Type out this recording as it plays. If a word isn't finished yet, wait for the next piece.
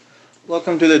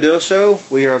Welcome to the Dill Show.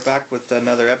 We are back with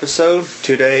another episode.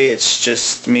 Today it's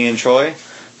just me and Troy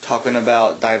talking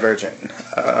about Divergent.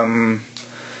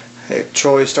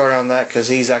 Troy started on that because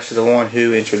he's actually the one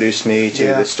who introduced me to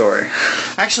this story.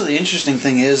 Actually, the interesting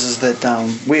thing is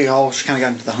that we all kind of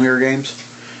got into the Hunger Games,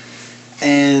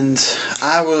 and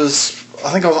I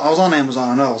think I was on Amazon.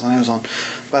 I know I was on Amazon,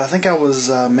 but I think I was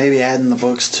maybe adding the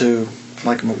books to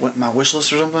like my wish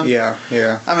list or something. Yeah.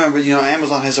 I remember,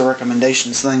 Amazon has a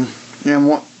recommendations thing.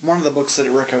 One of the books that it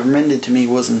recommended to me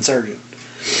was Insurgent.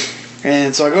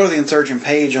 And so I go to the Insurgent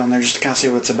page on there just to kind of see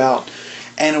what it's about.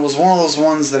 And it was one of those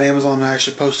ones that Amazon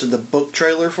actually posted the book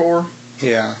trailer for.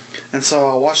 Yeah. And so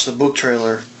I watched the book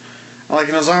trailer. And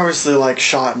it was obviously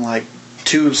shot in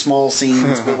two small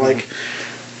scenes, but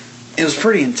it was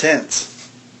pretty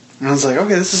intense. And I was like,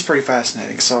 okay, this is pretty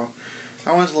fascinating. So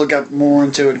I went to look up more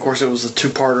into it. Of course, it was a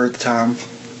two-parter at the time.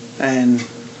 And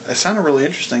it sounded really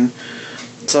interesting.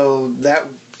 So that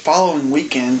following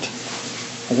weekend,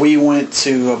 we went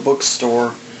to a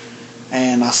bookstore,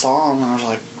 and I saw them, and I was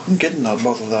like, I'm getting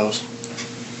both of those.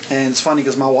 And it's funny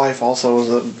because my wife also was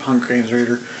a Hunger Games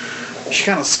reader. She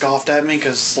kind of scoffed at me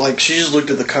because she just looked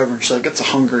at the cover and she's like, it's a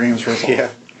Hunger Games ripoff. Yeah.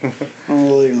 I'm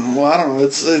really, I don't know.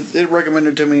 It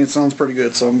recommended to me. It sounds pretty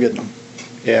good, so I'm getting them.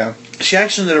 Yeah. She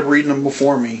actually ended up reading them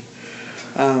before me.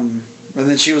 And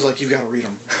then she was like, you've got to read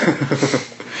them.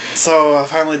 So I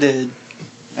finally did.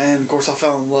 And of course I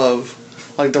fell in love.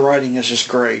 The writing is just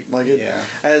great.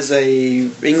 As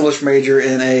a English major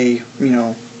and a,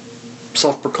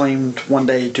 self-proclaimed one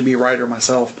day to be a writer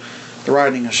myself, the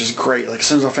writing is just great. As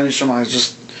soon as I finished them, I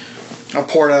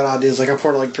poured out ideas. I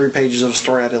poured 3 pages of a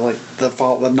story I did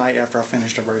the night after I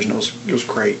finished a version. It was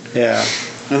great. Yeah.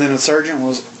 And then Insurgent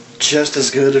was just as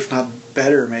good, if not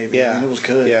better, maybe. Yeah. It was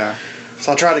good. Yeah.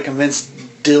 So I tried to convince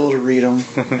Dill to read them,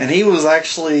 and he was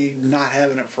actually not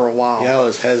having it for a while. Yeah, I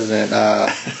was hesitant.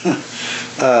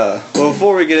 Well,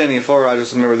 before we get any further, I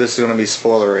just remember this is going to be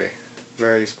spoilery.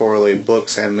 Very spoilery,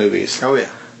 books and movies. Oh,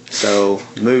 yeah. So,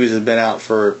 movies have been out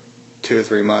for 2 or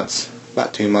 3 months.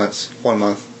 About 2 months. 1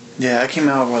 month. Yeah, it came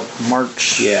out,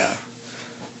 March? Yeah.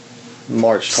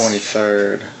 March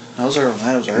 23rd. That was early.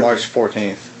 March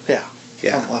 14th. Yeah.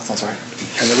 Yeah. Oh, that sounds right.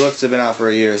 And the books have been out for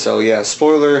a year, so yeah,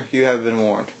 spoiler, you have been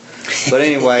warned. But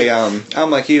anyway,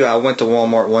 I'm like you, I went to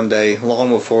Walmart one day, long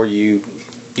before you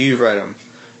read them,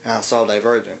 and I saw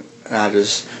Divergent, and I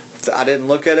didn't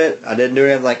look at it, I didn't do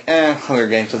anything, Hunger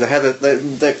Games, because they had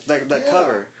that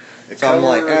cover. So I'm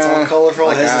like, it's all colorful,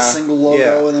 it has a single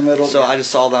logo in the middle. So I just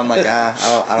saw that, I'm like,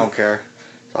 I don't care.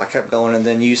 So I kept going, and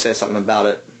then you said something about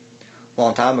it a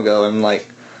long time ago, and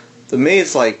to me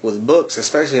it's with books,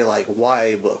 especially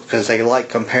YA book, because they like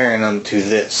comparing them to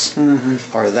this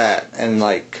or that, and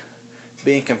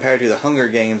being compared to the Hunger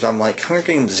Games, I'm like, Hunger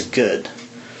Games is good,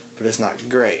 but it's not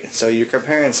great. So you're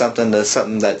comparing something to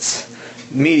something that's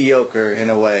mediocre in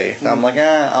a way. So I'm like,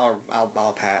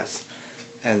 I'll pass.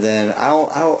 And then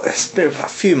it's been a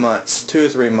few months, 2 or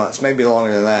 3 months, maybe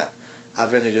longer than that. I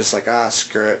eventually just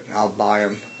screw it, I'll buy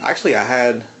them. Actually,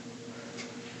 I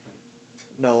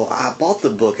bought the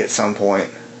book at some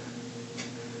point,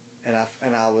 and I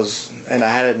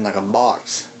had it in a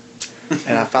box.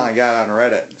 And I finally got out and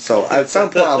read it. So at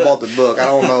some point I bought the book. I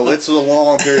don't know. It's a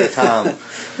long period of time,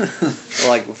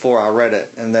 before I read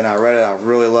it. And then I read it. I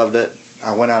really loved it.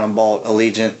 I went out and bought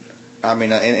Insurgent.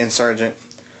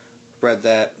 Read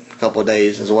that a couple of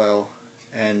days as well.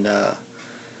 And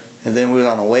then we was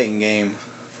on a waiting game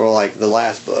for the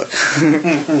last book,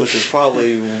 which was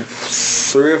probably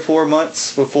 3 or 4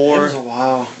 months before. It was a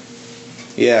while.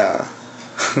 Yeah.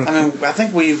 I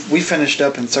think we finished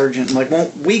up Insurgent.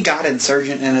 We got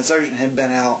Insurgent, and Insurgent had been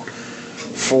out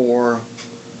for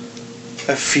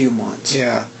a few months.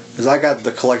 Yeah, because I got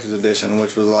the collector's edition,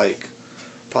 which was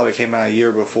probably came out a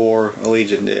year before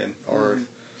Allegiant did, or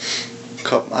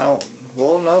no,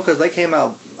 because they came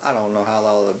out. I don't know how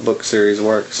all the book series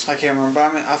works. I can't remember.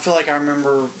 I feel like I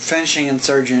remember finishing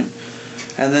Insurgent,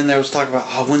 and then there was talk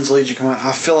about when's Legion come out.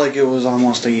 I feel like it was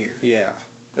almost a year. Yeah.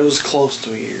 It was close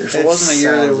to a year. If it wasn't a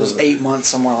year, it was 8 months,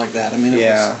 somewhere like that. It was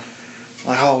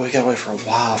we gotta wait for a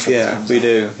while for this. Yeah, we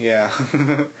do. Yeah.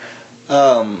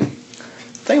 The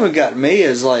thing what got me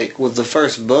is with the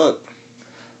first book,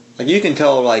 you can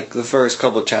tell the first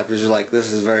couple of chapters you're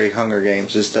this is very Hunger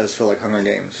Games. This does feel like Hunger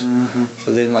Games. Mm-hmm.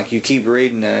 But then you keep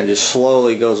reading and it just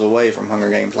slowly goes away from Hunger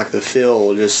Games. The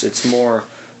feel it's more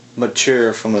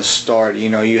mature from the start.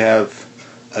 You have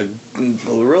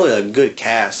really a good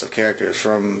cast of characters,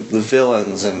 from the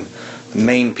villains and the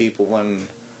main people, when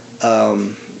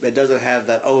it doesn't have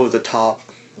that over the top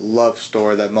love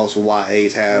story that most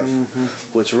YAs have,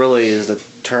 which really is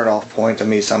turn off point to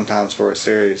me sometimes for a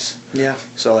series. Yeah.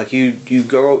 So like you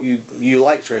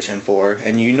like Trish and Four,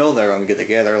 and you know they're gonna get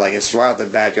together. Like it's right off the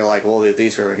bat, you're like, well,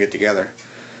 these are gonna get together.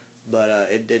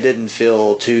 But it didn't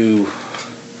feel too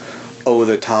over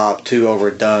the top, too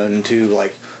overdone, too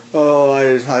like, oh,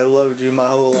 I loved you my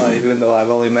whole life, even though I've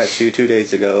only met you 2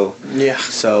 days ago. Yeah.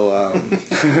 So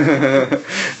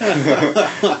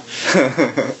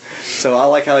so I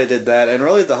like how they did that, and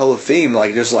really the whole theme,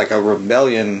 like just like a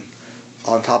rebellion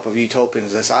on top of utopian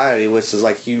society, which is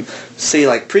like you see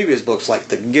like previous books like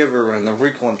The Giver and The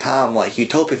Wrinkle in Time, like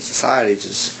utopian society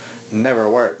just never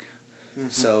work. Mm-hmm.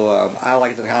 So I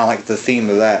like the kind of like the theme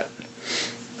of that.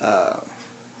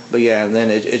 But yeah, and then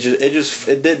it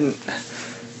didn't.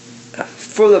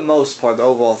 For the most part, the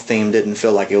overall theme didn't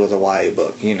feel like it was a YA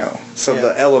book, you know. So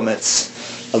the elements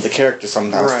of the character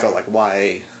sometimes felt like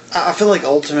YA. I feel like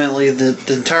ultimately the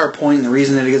entire point and the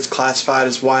reason that it gets classified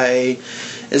as YA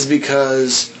is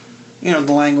because, you know,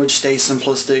 the language stays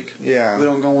simplistic. Yeah. We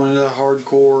don't go into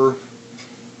hardcore,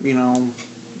 you know,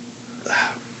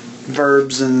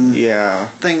 verbs and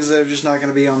things that are just not going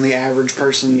to be on the average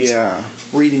person's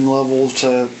reading level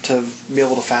to be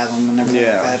able to fathom and everything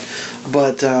like that.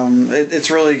 But it's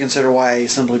really considered YA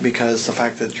simply because the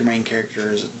fact that your main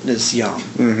character is young.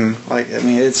 Mm-hmm. Like, I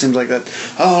mean, it seems like that,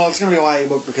 oh, it's going to be a YA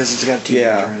book because it's got a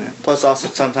teenager in it. Plus also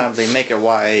sometimes they make it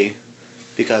YA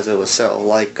because it was sell.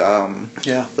 Like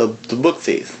the Book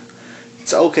Thief.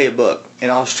 It's an okay book. In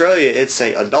Australia, it's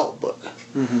a adult book.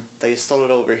 Mm-hmm. They sold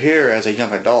it over here as a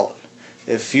young adult.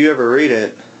 If you ever read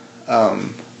it,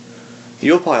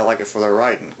 you'll probably like it for the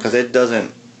writing, because it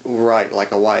doesn't write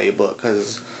like a YA book.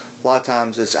 Because a lot of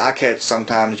times I catch,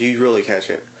 sometimes you really catch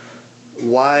it.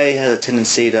 YA has a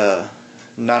tendency to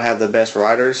not have the best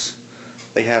writers.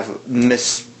 They have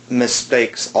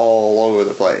mistakes all over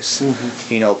the place.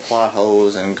 Mm-hmm. You know, plot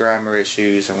holes and grammar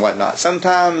issues and whatnot.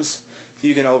 Sometimes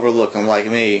you can overlook them, like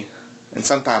me, and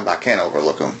sometimes I can't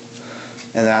overlook them.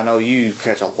 And I know you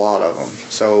catch a lot of them.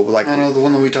 So, like, I know the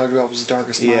one that we talked about was The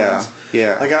Darkest Minds.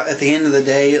 Yeah. Like, at the end of the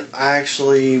day, I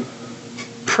actually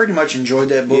pretty much enjoyed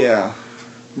that book. Yeah.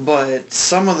 But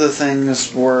some of the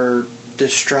things were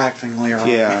distractingly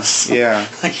erroneous. Yeah.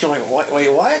 Like, you're like, what? Wait,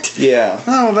 what? Yeah.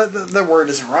 No, that word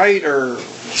isn't right, or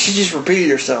she just repeated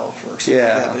herself, or something like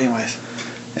that. But anyways.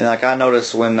 And, like, I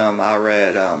noticed when I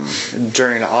read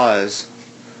Journey to Oz,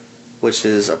 which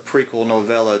is a prequel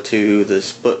novella to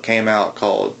this book came out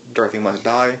called Dorothy Must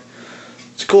Die.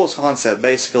 It's a cool concept.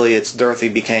 Basically, it's Dorothy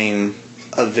became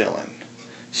a villain.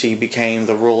 She became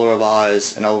the ruler of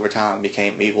Oz, and over time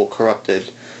became evil,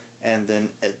 corrupted. And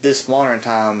then at this modern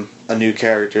time, a new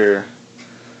character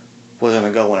was going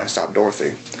to go in and stop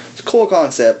Dorothy. It's a cool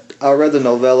concept. I read the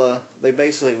novella. They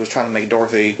basically was trying to make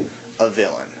Dorothy a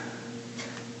villain.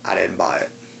 I didn't buy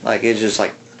it. Like, it's just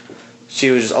like, she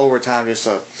was just over time just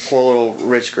a poor little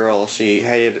rich girl. She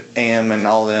hated Am and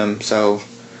all them, so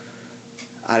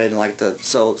I didn't like that.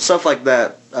 So stuff like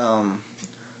that,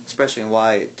 especially in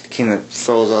why it kind of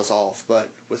throws us off. But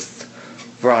with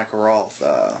Veronica Roth,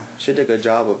 she did a good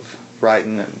job of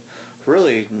writing, and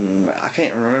really, I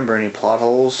can't remember any plot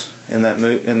holes in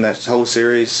that whole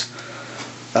series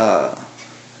at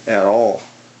all.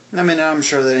 I mean, I'm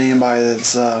sure that anybody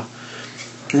that's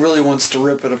really wants to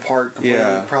rip it apart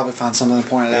completely probably find something to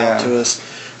point it out to us.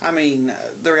 I mean,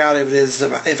 the reality of it is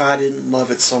that if I didn't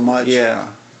love it so much,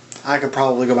 I could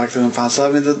probably go back through and find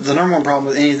stuff. I mean, the number one problem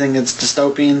with anything that's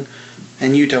dystopian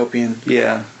and utopian,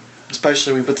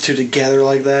 especially when you put the two together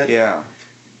like that,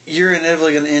 you're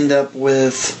inevitably going to end up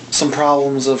with some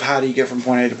problems of how do you get from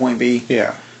point A to point B.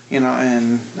 You know,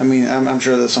 and I mean, I'm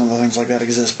sure that some of the things like that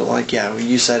exist, but like,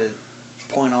 you said it,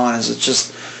 point on, is it's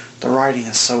just, the writing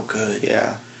is so good.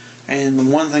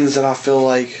 And one of the things that I feel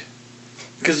like,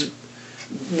 because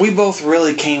we both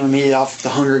really came immediately off the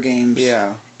Hunger Games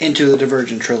into the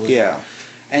Divergent trilogy.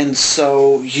 And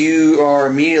so you are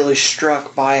immediately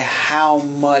struck by how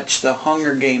much the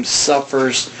Hunger Games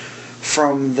suffers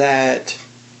from that,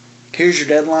 here's your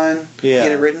deadline,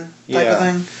 get it written type of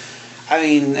thing. I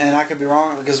mean, and I could be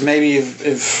wrong, because maybe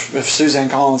if Suzanne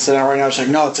Collins said out right now, she's like,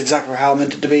 no, it's exactly how I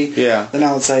meant it to be. Then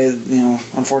I would say,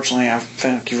 unfortunately, I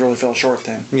think you really fell short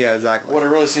then. Exactly. What it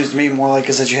really seems to me more like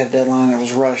is that you had a deadline that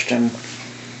was rushed, and,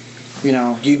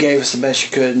 you gave us the best you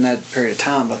could in that period of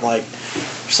time, but, like,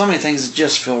 so many things that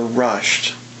just feel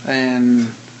rushed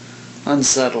and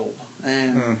unsettled,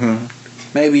 and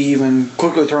maybe even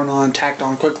quickly thrown on, tacked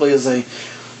on quickly as a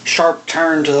sharp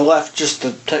turn to the left just to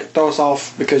throw us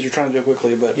off because you're trying to do it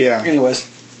quickly. But anyways,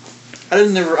 I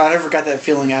never got that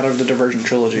feeling out of the Divergent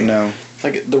trilogy. No.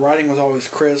 Like, the writing was always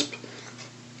crisp.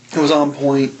 It was on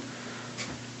point.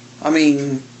 I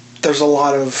mean, there's a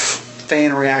lot of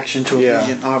fan reaction to Yeah.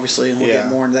 Allegiant, obviously, and we'll Yeah. get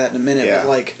more into that in a minute. Yeah. But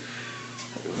like,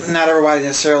 not everybody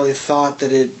necessarily thought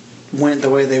that it went the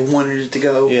way they wanted it to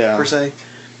go, Yeah. per se.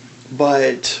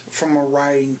 But from a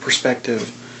writing perspective,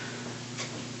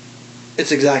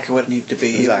 it's exactly what it needed to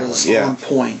be. Exactly, It was yeah. on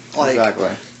point. Like, Exactly.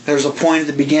 there's a point at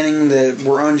the beginning that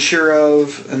we're unsure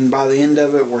of, and by the end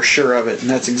of it, we're sure of it. And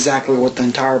that's exactly what the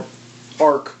entire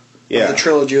arc Yeah. of the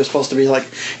trilogy was supposed to be. Like,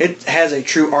 it has a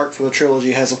true arc for the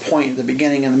trilogy. It has a point at the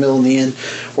beginning, in the middle, and the end,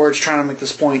 where it's trying to make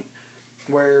this point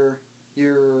where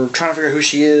you're trying to figure out who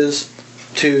she is,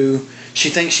 to she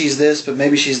thinks she's this, but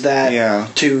maybe she's that, Yeah.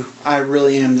 to I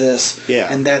really am this. Yeah.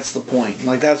 And that's the point.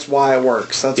 Like, that's why it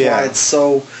works. That's Yeah. why it's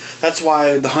so... That's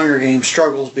why the Hunger Games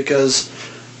struggles, because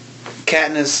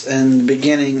Katniss in the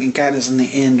beginning and Katniss in the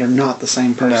end are not the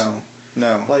same person.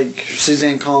 No. Like,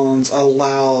 Suzanne Collins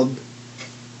allowed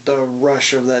the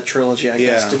rush of that trilogy, I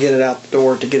guess, Yeah. to get it out the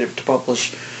door, to get it to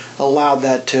publish, allowed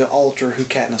that to alter who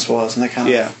Katniss was, and that kind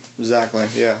of... Yeah. Exactly.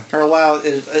 Yeah. Or allowed...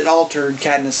 It altered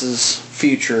Katniss's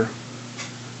future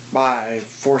by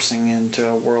forcing into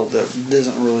a world that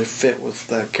doesn't really fit with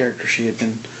the character she had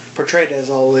been portrayed as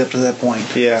all the way up to that point.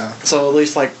 Yeah. So at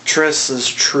least, like, Triss is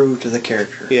true to the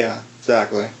character. Yeah.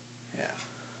 Exactly. Yeah.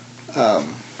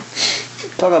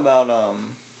 Talking about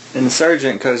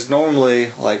Insurgent, because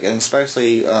normally, like, and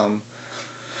especially, I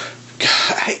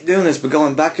hate doing this, but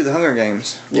going back to the Hunger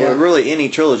Games, Yeah. or really any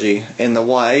trilogy in the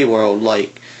YA world,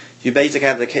 like, you basically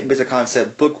have the basic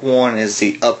concept. Book 1 is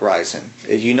the uprising.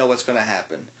 You know what's going to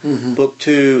happen. Mhm. Book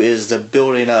 2 is the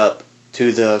building up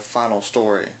to the final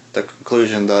story, the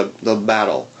conclusion, the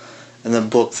battle. And then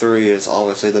book 3 is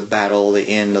obviously the battle, the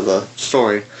end of the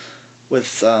story.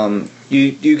 With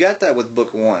you got that with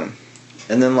book 1.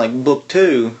 And then like book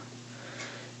 2,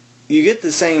 you get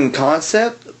the same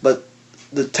concept, but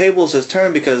the tables has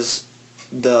turned because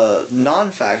the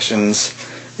non-factions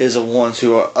is the ones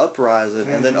who are uprising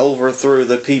and then overthrew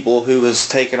the people who was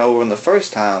taken over in the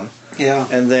first time. Yeah.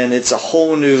 And then it's a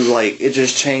whole new, like, it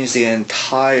just changed the It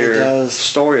entire does.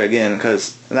 story again.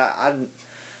 Because I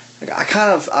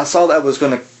saw that was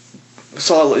going to,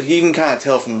 you can kind of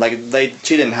tell from, like,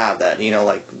 she didn't have that, you know,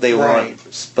 like, they Right.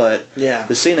 weren't, but Yeah.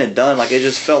 the scene it done, like, it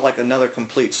just felt like another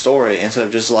complete story instead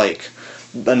of just, like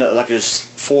just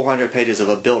 400 pages of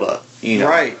a build-up, you know.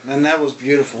 Right. And that was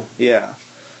beautiful. Yeah.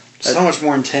 So much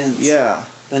more intense. Yeah.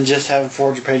 Than just having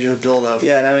 400 pages of build-up.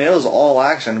 Yeah, and I mean, it was all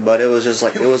action, but it was just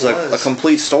like, it was a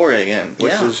complete story again,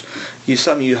 which Yeah. was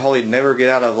something you probably never get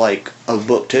out of, like, a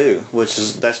book 2,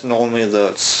 that's normally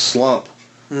the slump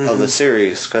of the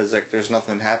series, because, like, there's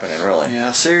nothing happening, really. Yeah,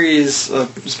 a series, a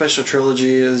special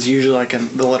trilogy is usually like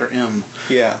the letter M.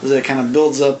 Yeah. It kind of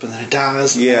builds up and then it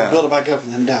dies. And Yeah. then build it back up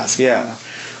and then it dies. Yeah. You know?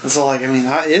 And so, like, I mean,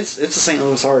 it's a St.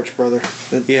 Louis Arch, brother.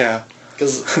 Yeah.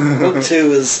 Because book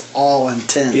 2 is all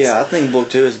intense. Yeah, I think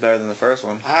book 2 is better than the first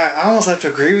one. I almost have to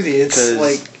agree with you. It's 'Cause-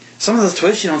 like some of the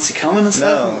twists you don't see coming and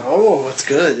stuff. No. I'm like, oh, it's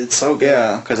good. It's so good.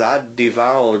 Yeah, because I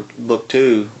devoured book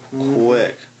 2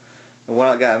 quick. And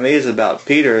what got me is about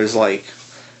Peter is, like,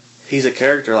 he's a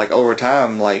character, like, over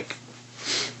time, like,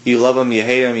 you love him, you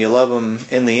hate him, you love him.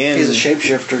 In the end, He's a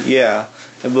shapeshifter. Yeah.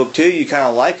 In book 2, you kind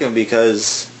of like him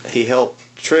because he helped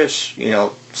Trish, you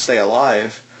know, stay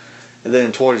alive. And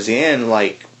then towards the end,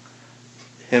 like,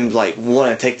 him, like,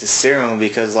 wanting to take the serum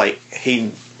because, like,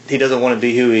 he doesn't want to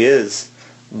be who he is,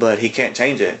 but he can't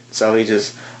change it. So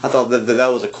I thought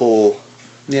that was a cool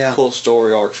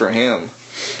story arc for him.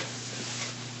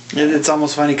 It's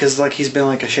almost funny because, like, he's been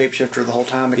like a shapeshifter the whole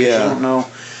time because you Yeah. don't know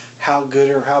how good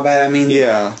or how bad. I mean,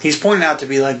 Yeah. he's pointed out to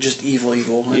be like just evil in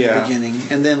the beginning,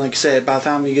 and then, like you said, by the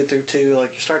time you get through 2,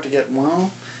 like, you start to get,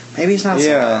 well, maybe he's not so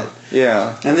bad.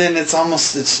 Yeah. And then it's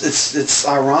almost it's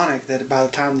ironic that by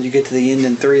the time that you get to the end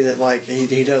in 3, that, like,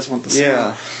 he does want the serum.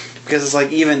 Yeah. Because it's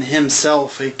like even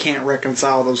himself, he can't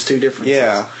reconcile those two differences.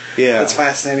 Yeah. Yeah. That's a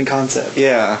fascinating concept.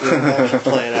 Yeah. You have to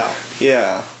play it out.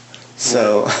 Yeah.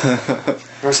 So.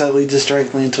 Of course, that leads us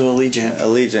directly into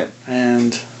Allegiant.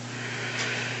 And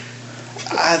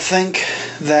I think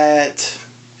that,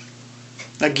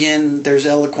 again, there's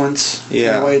eloquence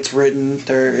in the way it's written.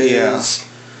 There is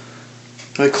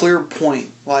a clear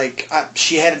point. Like,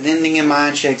 she had an ending in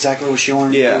mind. She had exactly what she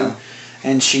wanted to do.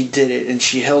 And she did it. And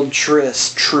she held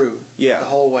Triss true the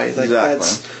whole way. Like,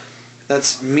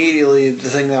 that's immediately the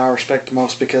thing that I respect the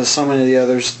most, because so many of the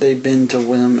others, they bend to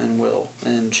whim and will.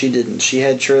 And she didn't. She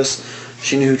had Triss.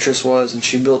 She knew who Triss was, and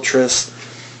she built Triss.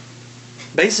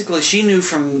 Basically, she knew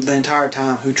from the entire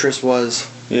time who Triss was.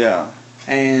 Yeah.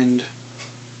 And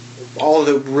all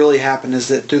that really happened is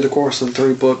that through the course of the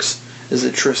 3 books, is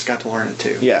that Triss got to learn it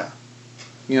too. Yeah.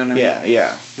 You know what I mean? Yeah,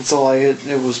 yeah. And so like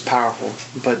it was powerful.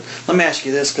 But let me ask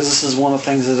you this, because this is one of the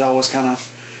things that I was kind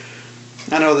of.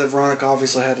 I know that Veronica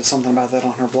obviously had something about that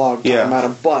on her blog talking about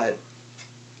it, but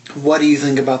what do you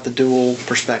think about the dual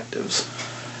perspectives?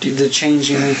 Did it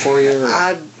change anything for you? Or?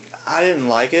 I didn't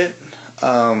like it.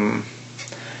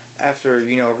 After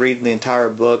reading the entire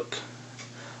book,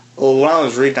 well, when I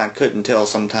was reading, I couldn't tell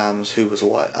sometimes who was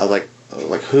what. I was like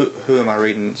who am I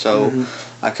reading? So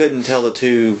I couldn't tell the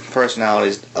two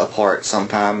personalities apart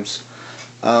sometimes.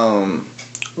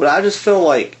 But I just feel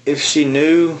like if she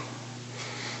knew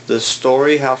the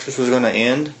story, how this was going to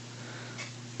end,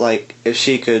 like if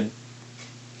she could,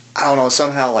 I don't know,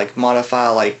 somehow like modify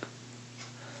like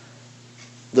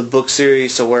the book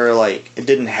series to where like it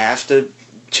didn't have to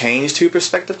change two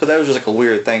perspectives, because that was just like a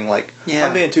weird thing. Like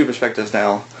I'm being two perspectives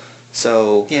now,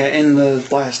 so in the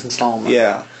last installment,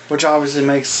 which obviously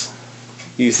makes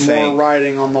you think more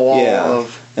writing on the wall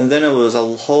of. And then it was a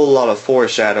whole lot of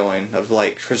foreshadowing of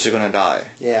like Trish is gonna die.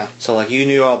 Yeah. So like you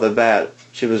knew all the bad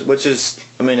she was, which is,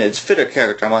 I mean, it's fit her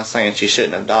character. I'm not saying she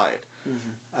shouldn't have died.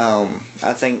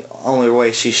 I think the only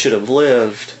way she should have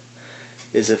lived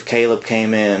is if Caleb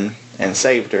came in and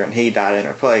saved her and he died in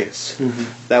her place.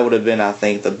 That would have been, I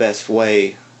think, the best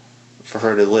way for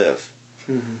her to live.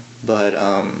 But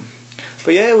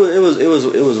yeah, it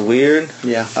was weird.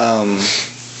 Yeah.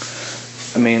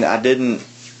 I mean, I didn't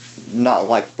not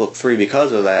like book 3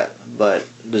 because of that, but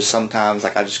just sometimes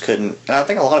like I just couldn't, and I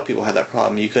think a lot of people had that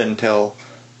problem. You couldn't tell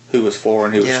who was for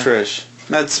and who was Trish.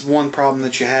 That's one problem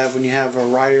that you have when you have a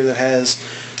writer that has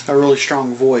a really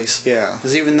strong voice. Yeah.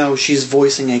 Because even though she's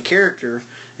voicing a character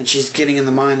and she's getting in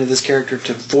the mind of this character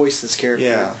to voice this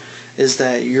character, is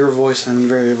that your voice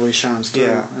invariably shines through.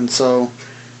 Yeah. And so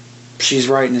she's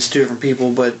writing as two different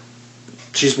people, but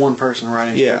she's one person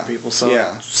writing as two different people, so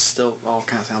it still all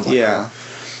kind of sounds like her.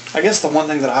 I guess the one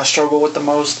thing that I struggle with the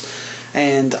most,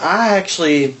 and I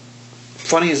actually,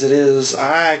 funny as it is,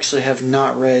 I actually have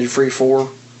not read Free 4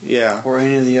 or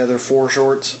any of the other 4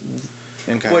 shorts.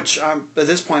 Okay. Which at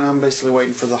this point I'm basically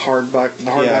waiting for the hardback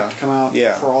to come out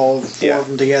for all 4 of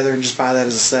them together and just buy that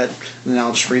as a set, and then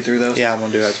I'll just read through those. Yeah, I'm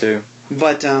gonna do that too.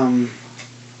 But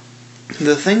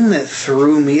the thing that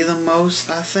threw me the most,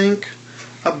 I think,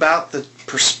 about the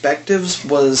perspectives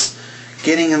was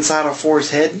getting inside of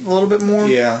 4's head a little bit more.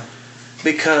 Yeah.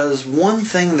 Because one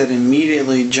thing that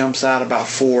immediately jumps out about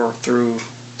 4 through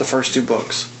the first 2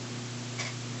 books,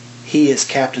 he is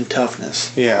Captain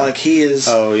Toughness. Yeah. Like he is.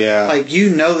 Oh yeah. Like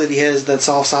you know that he has that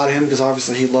soft side of him because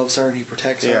obviously he loves her and he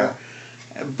protects her.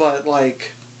 But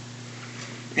like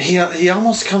he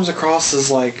almost comes across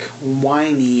as like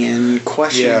whiny and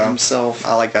questioning himself.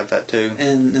 I like that too.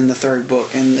 In the 3rd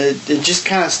book, and it just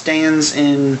kind of stands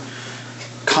in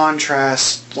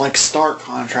contrast, like stark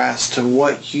contrast to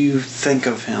what you think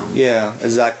of him. Yeah,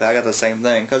 exactly. I got the same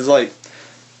thing. Because, like,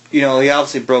 he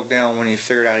obviously broke down when he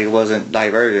figured out he wasn't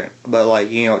divergent. But, like,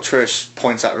 Trish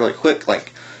points out really quick,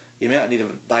 like, you may not need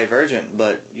a divergent,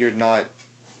 but you're not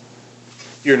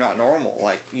normal.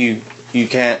 Like, you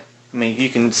can't, I mean, you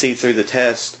can see through the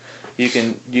test.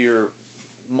 You're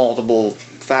multiple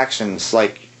factions.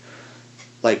 Like,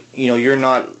 you're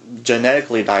not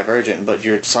genetically divergent, but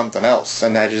you're something else,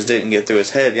 and that just didn't get through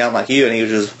his head. Yeah, I'm like you, and he was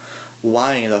just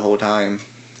whining the whole time.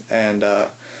 And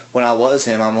when I was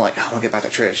him, I'm like, I want to get back to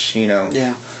Trish,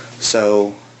 Yeah.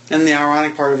 So. And the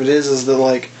ironic part of it is that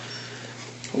like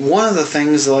one of the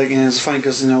things that, like, and it's funny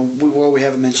because what we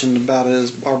haven't mentioned about it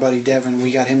is our buddy Devin.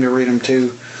 We got him to read them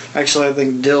too. Actually, I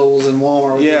think Dill was in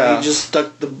Walmart. Yeah. He just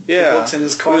stuck the books in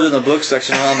his cart. He was in the book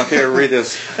section. I'm like, here, read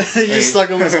this. He just stuck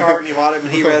them in his cart and he bought them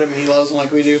and he read them and he loves them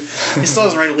like we do. He still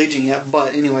hasn't read Legion yet,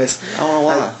 but anyways. I don't know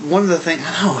why. One of the things,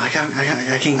 I know, I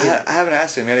can't get it. I haven't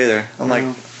asked him yet either. I'm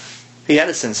like, he had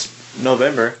it since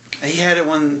November. He had it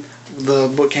when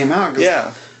the book came out.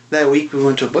 Yeah. That week we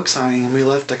went to a book signing and we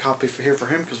left a copy here for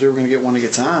him because we were going to get one to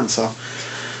get signed. So,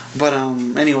 but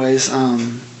anyways,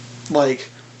 like.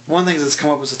 One of the things that's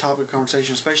come up as a topic of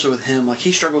conversation, especially with him, like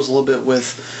he struggles a little bit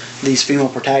with these female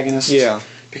protagonists. Yeah.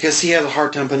 Because he has a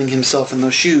hard time putting himself in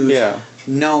those shoes. Yeah.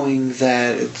 Knowing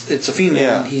that it's a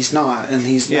female and he's not. And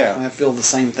he's not going to feel the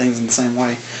same things in the same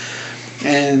way.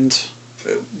 And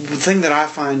the thing that I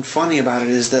find funny about it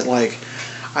is that, like,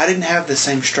 I didn't have the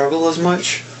same struggle as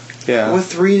much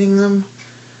with reading them.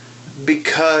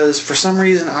 Because for some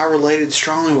reason I related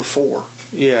strongly with 4.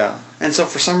 Yeah. And so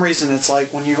for some reason, it's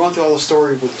like when you're going through all the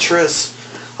story with Triss,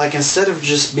 like instead of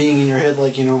just being in your head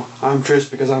like, I'm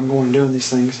Triss because I'm going and doing these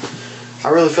things, I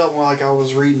really felt more like I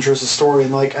was reading Triss's story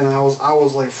and I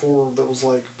was like 4 that was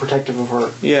like protective of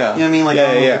her. Yeah. You know what I mean? Like,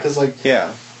 because like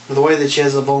the way that she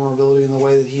has a vulnerability and the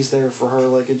way that he's there for her,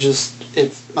 like, I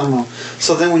don't know.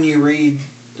 So then when you read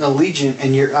Allegiant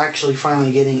and you're actually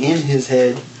finally getting in his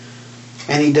head,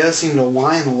 and he does seem to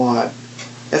whine a lot,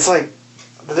 it's like,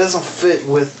 that doesn't fit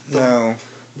with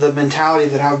the mentality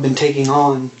that I've been taking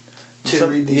on to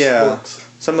read these books.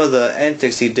 Some of the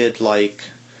antics he did, like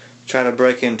try to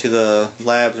break into the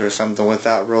labs or something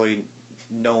without really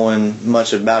knowing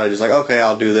much about it. Just like, okay,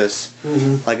 I'll do this.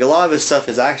 Mm-hmm. Like, a lot of his stuff,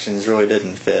 his actions really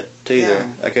didn't fit either.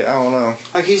 Yeah. Like, I don't know.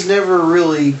 Like, he's never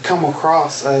really come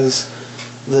across as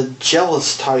the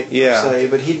jealous type, per se,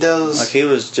 but he does... Like, he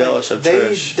was jealous of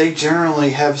Trish. They generally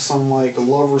have some, like,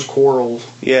 lover's quarrel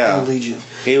in Allegiant.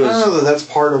 I don't know that that's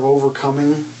part of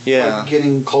overcoming, like,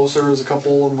 getting closer as a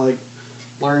couple and, like,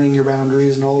 learning your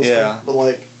boundaries and all this stuff, but,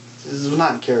 like, this is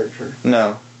not in character.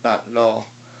 No, not at all.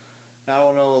 I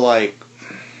don't know, like...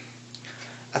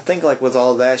 I think, like, with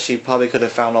all that, she probably could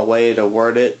have found a way to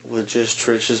word it with just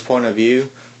Trish's point of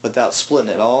view without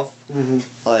splitting it off.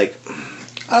 Mm-hmm. Like...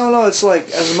 I don't know, it's like,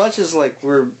 as much as, like,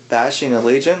 we're bashing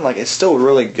Allegiant, like, it's still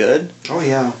really good. Oh,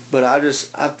 yeah. But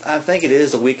I think it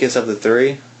is the weakest of the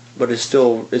three, but it's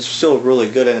still really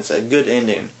good, and it's a good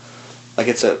ending. Like,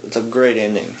 it's a great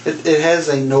ending. It has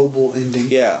a noble ending.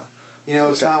 Yeah. You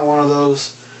know, it's not one of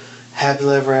those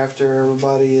happily ever after,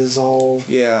 everybody is all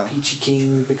peachy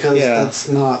keen, because that's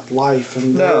not life.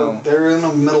 And they're in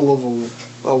the middle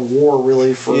of a war,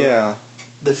 really, for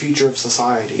the future of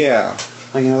society. Yeah.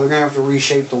 Like, you know, they're going to have to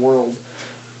reshape the world.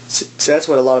 See, that's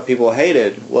what a lot of people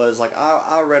hated, was, like,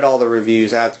 I read all the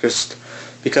reviews after,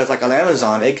 because, like, on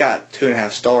Amazon, it got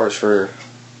 2.5 stars for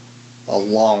a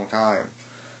long time.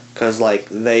 Because, like,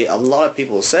 a lot of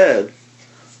people said,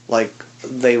 like,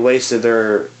 they wasted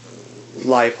their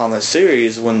life on the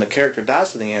series when the character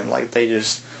dies at the end. Like, they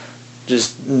just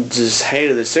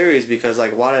hated the series because,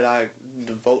 like, why did I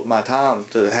devote my time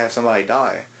to have somebody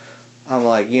die? I'm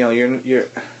like, you know,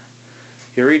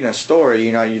 you're reading a story,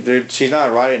 you know, she's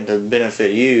not writing to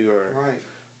benefit you, or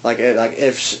like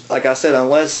if I said,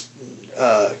 unless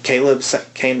Caleb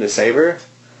came to save her,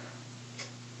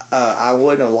 I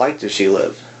wouldn't have liked if she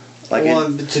lived. Like,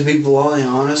 well, to be bluntly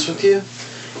honest with you,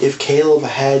 if Caleb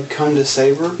had come to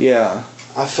save her,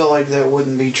 I feel like that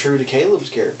wouldn't be true to Caleb's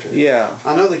character. Yeah,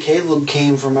 I know that Caleb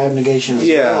came from abnegation as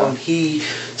well, and he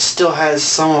still has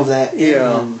some of that in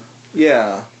him.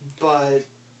 Yeah, but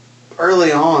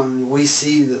early on, we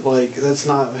see that, like, that's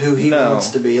not who he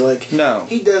wants to be. Like,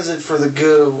 he does it for the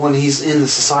good of when he's in the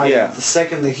society. Yeah. The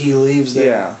second that he leaves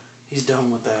there, he's done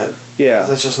with that. Yeah.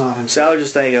 That's just not him. So I was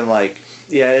just thinking, like,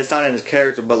 it's not in his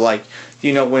character, but, like,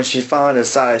 you know, when she finally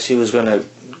decided she was going to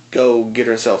go get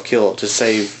herself killed to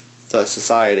save the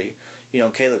society, you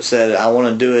know, Caleb said, I want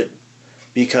to do it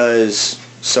because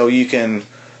so you can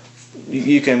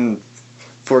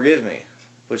forgive me.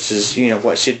 Which is, you know,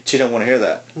 what she don't want to hear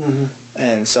that. Mm-hmm.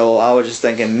 And so I was just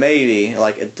thinking, maybe,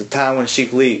 like, at the time when she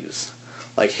leaves,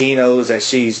 like, he knows that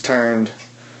she's turned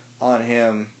on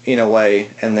him in a way,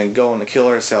 and then going to kill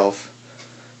herself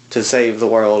to save the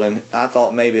world. And I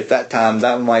thought maybe at that time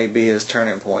that might be his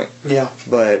turning point. Yeah.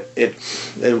 But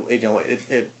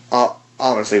it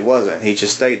obviously wasn't. He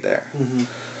just stayed there. Mm-hmm.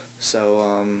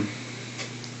 So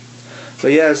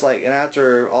but yeah, it's like, and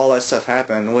after all that stuff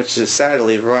happened, which is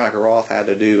sadly, Veronica Roth had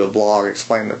to do a blog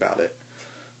explaining about it,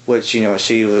 which, you know,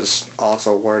 she was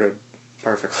also worded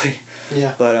perfectly.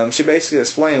 Yeah. But she basically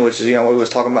explained, which is, you know, what we was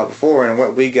talking about before, and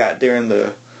what we got during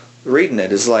the reading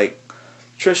it, is like,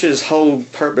 Trish's whole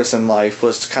purpose in life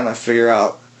was to kind of figure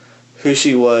out who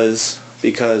she was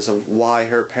because of why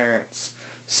her parents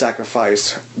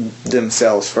sacrificed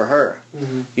themselves for her.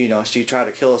 Mm-hmm. You know, she tried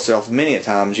to kill herself many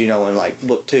times, you know, in like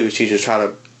book 2, she just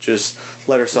tried to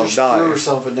let herself die. Threw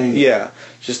herself in danger. Yeah,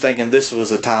 just thinking this was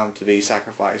the time to be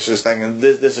sacrificed, just thinking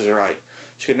this is right.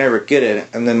 She could never get it,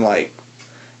 and then, like,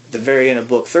 at the very end of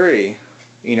book 3,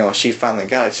 you know, she finally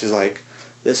got it. She's like,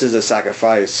 this is a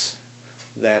sacrifice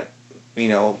that, you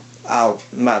know,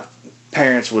 my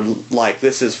parents would like.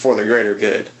 This is for the greater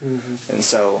good. Mm-hmm. And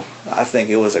so I think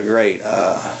it was a great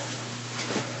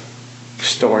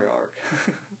story arc.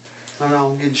 I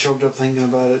know, I'm getting choked up thinking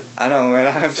about it. I know, man,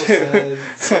 I have to.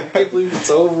 I can't believe it's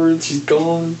over and she's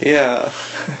gone. Yeah.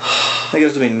 I think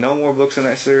there's going to be no more books in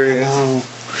that series. No.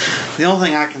 The only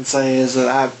thing I can say is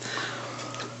that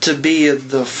to be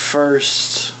the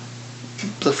first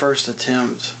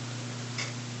attempt,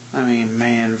 I mean,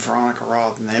 man, Veronica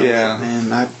Roth nailed it,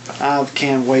 man. I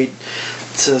can't wait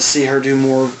to see her do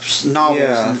more novels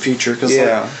in the future, because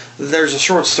like, there's a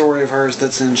short story of hers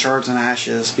that's in Shards and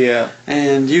Ashes. Yeah.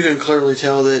 And you can clearly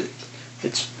tell that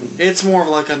It's more of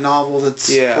like a novel that's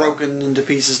broken into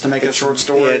pieces to make a short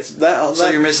story. So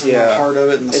you're missing the heart of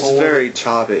it and the soul. It's very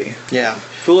choppy. Yeah.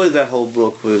 Really, that whole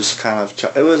book was kind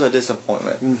of it was a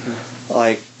disappointment. Mm-hmm.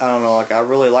 Like, I don't know, like I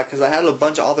really liked, because I had a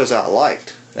bunch of authors that I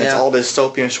liked. It's all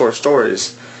dystopian short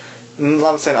stories. I'm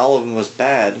not saying all of them was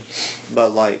bad, but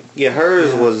like,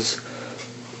 hers was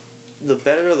the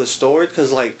better of the story,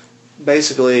 because like,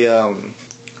 basically,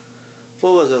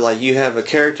 what was it, like, you have a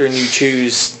character and you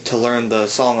choose to learn the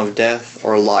song of death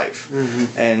or life.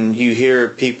 Mm-hmm. And you hear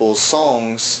people's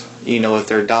songs, if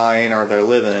they're dying or they're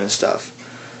living and stuff.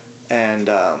 And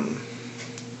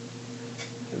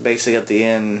basically at the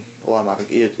end,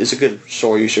 it's a good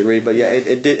story you should read, but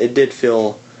it did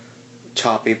feel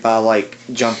choppy by like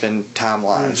jumping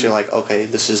timelines. Mm-hmm. You're like, okay,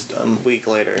 this is a week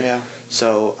later. Yeah.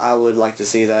 So I would like to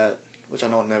see that, which I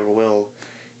know it never will,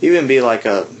 even be like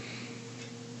a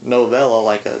novella,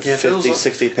 like a 50,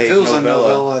 60 page novella. If it was a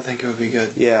novella, I think it would be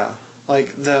good. Yeah.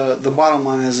 Like, the bottom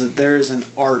line is that there is an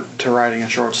art to writing a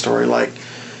short story. Like,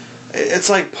 it's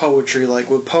like poetry. Like,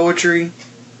 with poetry,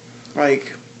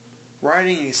 like,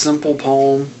 writing a simple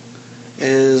poem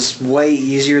is way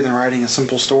easier than writing a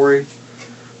simple story.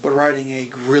 But writing a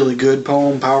really good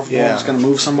poem, powerful poem that's going to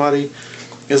move somebody,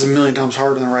 is a million times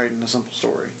harder than writing a simple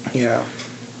story. Yeah.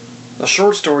 A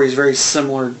short story is very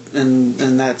similar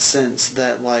in that sense,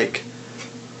 that, like,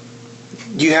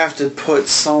 you have to put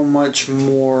so much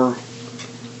more.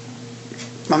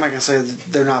 I'm not going to say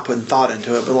that they're not putting thought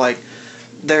into it, but, like,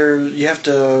 you have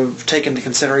to take into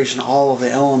consideration all of the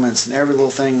elements and every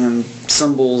little thing and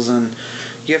symbols, and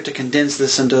you have to condense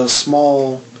this into a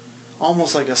small,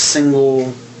 almost like a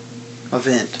single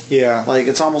event. Yeah. Like,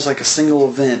 it's almost like a single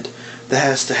event that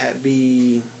has to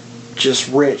be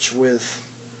just rich with,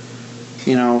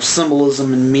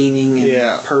 symbolism and meaning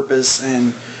and purpose,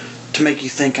 and to make you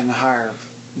think in a higher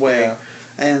way. Yeah.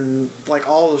 And, like,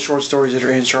 all the short stories that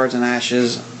are in Shards and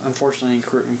Ashes, unfortunately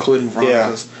including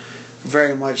Veronica's,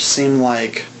 very much seem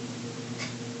like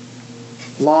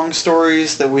long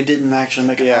stories that we didn't actually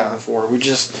make a novel for. We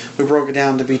broke it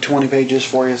down to be 20 pages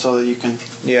for you so that you can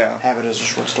have it as a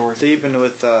short story. So even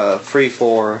with Free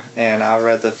 4, and I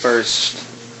read the first,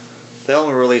 they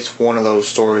only released one of those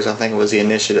stories, I think it was The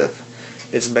Initiative.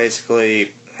 It's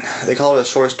basically, they call it a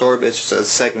short story, but it's just a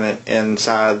segment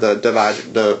inside the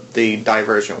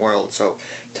Divergent world. So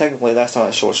technically that's not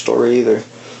a short story either.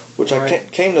 Which I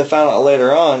came to find out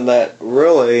later on that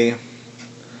really,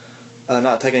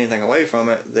 not taking anything away from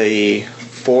it, the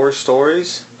 4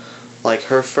 stories, like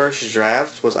her first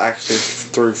draft was actually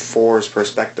through 4's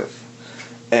perspective.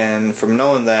 And from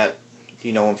knowing that,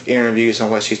 interviews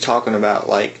and what she's talking about,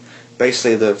 like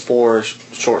basically the 4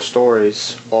 short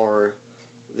stories are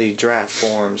the draft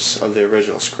forms of the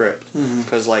original script.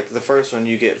 Because like the first one,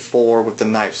 you get 4 with the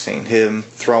knife scene, him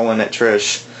throwing at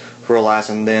Trish,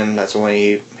 realizing then that's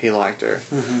when he liked her.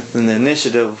 And the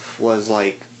Initiative was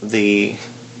like the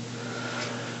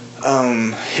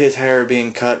his hair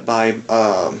being cut by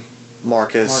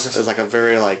Marcus is like a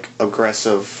very like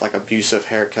aggressive, like abusive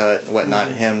haircut and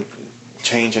whatnot. Him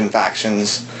changing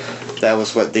factions. That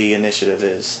was what the Initiative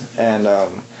is. And I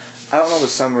don't know the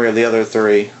summary of the other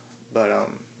 3, but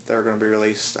they're going to be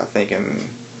released, I think, in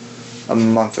a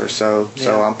month or so.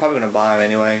 So I'm probably going to buy them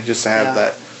anyway, just to have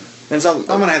that. And I'm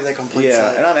going to have that complete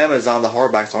set. And on Amazon, the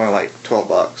hardback's only like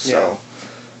 $12. So,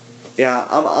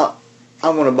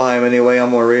 I'm going to buy them anyway.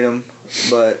 I'm going to read them.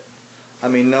 But, I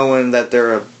mean, knowing that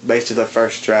they're basically the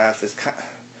first draft is kind of,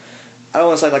 I don't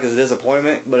want to say like it's a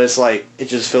disappointment, but it's like, it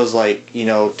just feels like, 2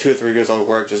 or 3 years old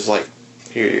work, just like,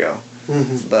 here you go.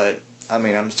 But, I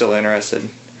mean, I'm still interested.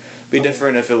 It'd be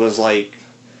different if it was like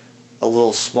a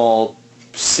little small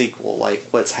sequel, like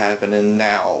what's happening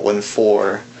now when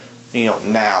 4,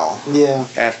 now. Yeah.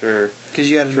 After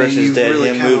Trish is dead, really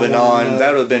him moving on,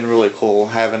 that would have been really cool,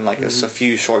 having like a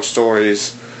few short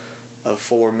stories of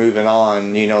 4 moving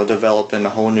on, developing a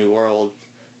whole new world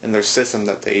and their system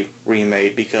that they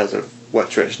remade because of what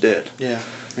Trish did. Yeah.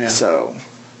 So,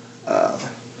 but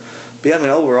yeah, I mean,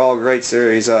 overall, great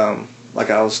series. Like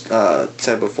I was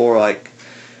said before, like,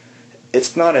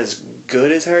 it's not as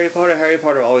good as Harry Potter. Harry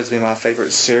Potter will always be my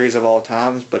favorite series of all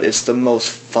times, but it's the most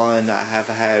fun I have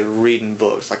had reading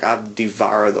books. Like, I've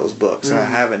devoured those books, and I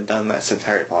haven't done that since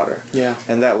Harry Potter. Yeah.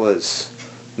 And that was,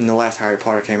 the last Harry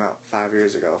Potter came out 5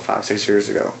 years ago, 5-6 years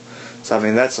ago. So, I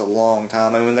mean, that's a long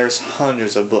time. I mean, there's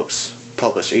hundreds of books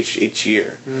published each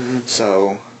year.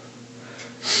 So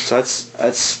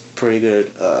that's pretty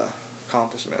good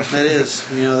accomplishment. It is.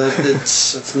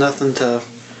 It's nothing to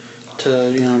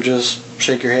just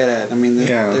shake your head at. I mean,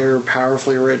 they're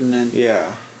powerfully written, and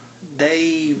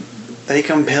they they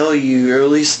compel you, or at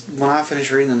least when I finish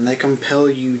reading them, they compel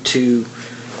you to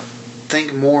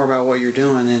think more about what you're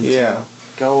doing and to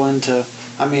go into.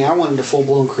 I mean, I went into full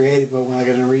blown creative mode when I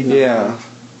got into reading them. Yeah.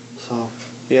 So.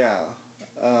 Yeah.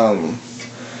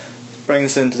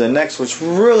 Brings us into the next, which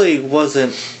really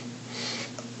wasn't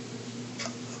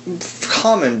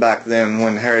common back then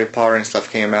when Harry Potter and stuff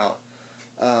came out.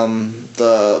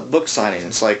 The book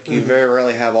signings, like you very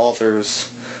rarely have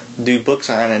authors do book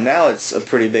signing, and now it's a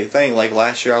pretty big thing. Like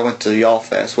last year I went to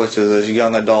YALLFest, which is a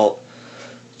young adult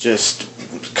just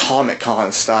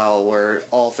Comic-Con style where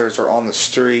authors are on the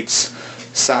streets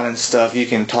signing stuff. You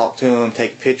can talk to them,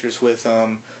 take pictures with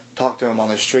them, talk to them on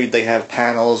the street. They have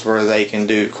panels where they can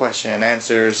do question and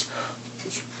answers.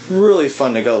 It's really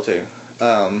fun to go to.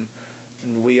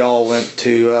 And we all went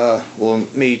to,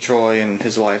 me, Troy, and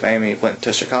his wife Amy went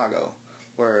to Chicago,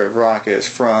 where Veronica is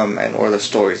from and where the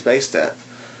story's based at,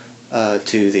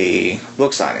 to the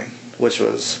book signing, which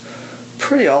was a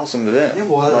pretty awesome event. It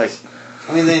was. Like,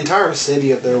 I mean, the entire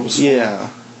city up there was fun. Yeah.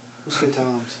 It was good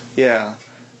times. Yeah.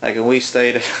 Like, we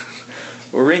stayed at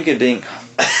Rinky-Dink.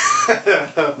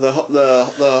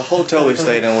 The hotel we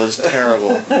stayed in was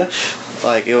terrible.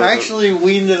 Like it was. Actually,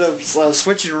 we ended up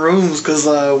switching rooms because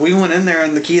we went in there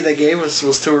and the key they gave us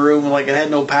was to a room like it had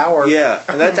no power. Yeah,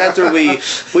 and that's after we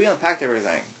unpacked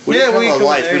everything. We didn't turn the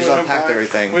lights. We just unpacked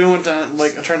everything. We went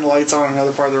to turn the lights on in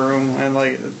another part of the room and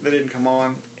they didn't come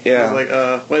on. Yeah. Like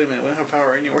wait a minute, we don't have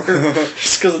power anywhere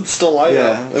just because it's still light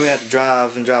out. Yeah, then we had to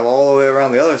drive all the way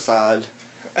around the other side,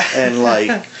 and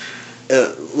like.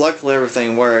 Luckily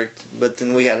everything worked, but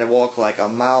then we had to walk like a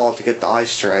mile to get the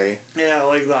ice tray. Yeah,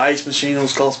 like the ice machine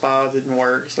was close by, it didn't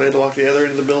work, so we had to walk the other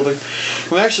end of the building.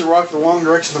 We actually walked the wrong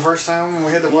direction the first time, and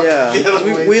we had to walk the other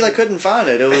way. We like couldn't find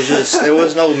it. It was just there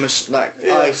was no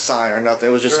ice sign or nothing.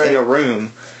 It was just in a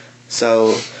room.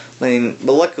 So I mean,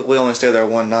 but luckily we only stayed there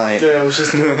one night. Yeah, it was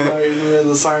just one night. We had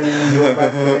the sign in and went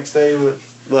back the next day.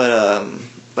 But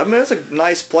I mean, it's a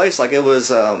nice place. Like it was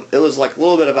like a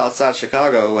little bit of outside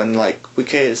Chicago, and like we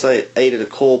ate at a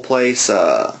cool place,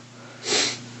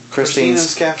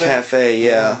 Christine's Cafe.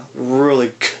 Yeah,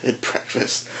 really good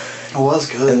breakfast. It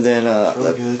was good. And then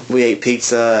really good. We ate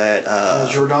pizza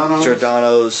at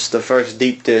Giordano's, the first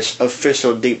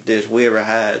official deep dish we ever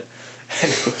had. And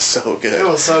it was so good. It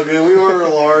was so good. We ordered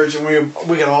a large, and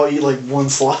we could all eat like one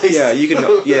slice. Yeah, you can.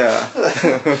 Yeah.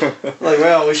 Like,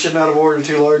 well, we should not have ordered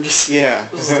two larges. Yeah.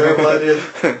 This is a terrible idea.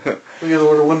 We could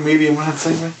order one medium, one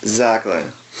thing. Exactly.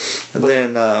 And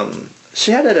then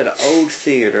she had it at an old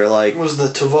theater, like. It was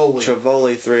the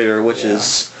Tivoli Theater, which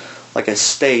is like a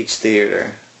stage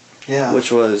theater. Yeah.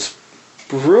 Which was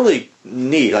really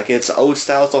neat. Like it's old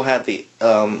style, still had the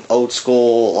old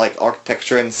school like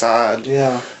architecture inside.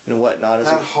 Yeah. And whatnot.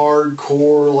 That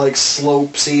hardcore like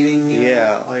slope seating.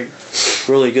 Yeah. Like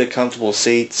really good comfortable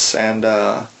seats, and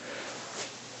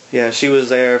she was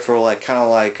there for like kind of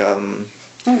like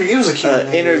it was a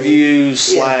Q&A interview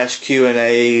 /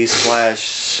 Q&A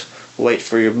 / wait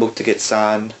for your book to get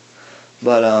signed.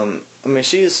 But I mean,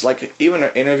 she's like, even her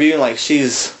interview, like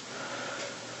she's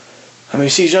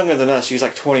younger than us. She's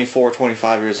like 24,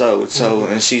 25 years old. So,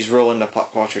 and she's real into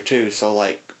pop culture too. So,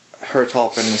 like, her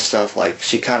talking and stuff, like,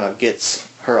 she kind of gets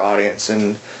her audience.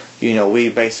 And, you know, we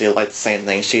basically like the same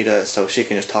thing she does. So she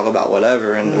can just talk about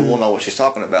whatever and we'll know what she's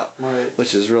talking about. Right.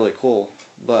 Which is really cool.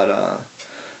 But,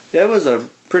 it was a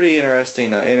pretty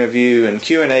interesting interview. And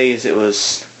Q&As, it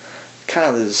was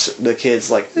kind of the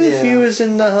kids, like, if you was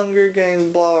in the Hunger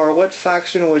Games, blah, or what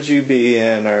faction would you be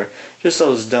in? Or just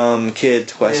those dumb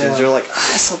kid questions. They're like,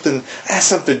 ask something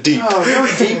deep. Oh, you're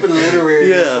deep and literary.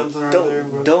 Yeah,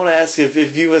 don't ask if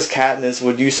you was Katniss,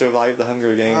 would you survive the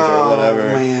Hunger Games or whatever.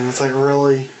 Oh man, it's like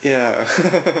really.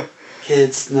 Yeah.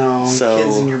 Kids, no.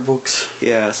 Kids in your books.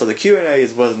 Yeah, so the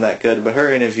Q&As wasn't that good, but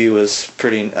her interview was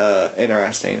pretty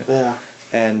interesting. Yeah.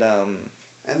 And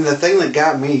the thing that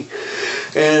got me,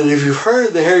 and if you've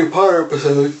heard the Harry Potter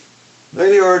episode,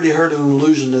 then you already heard an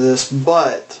allusion to this,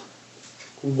 but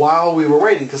while we were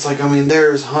waiting, because, like, I mean,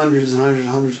 there's hundreds and hundreds and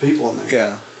hundreds of people in there.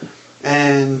 Yeah.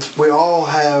 And we all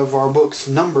have our books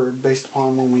numbered based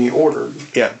upon when we ordered.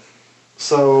 Yeah.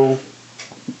 So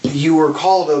you were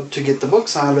called up to get the book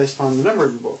signed based upon the number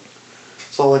of the book.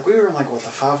 So, like, we were in, like, what, the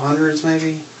 500s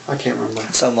maybe? I can't remember.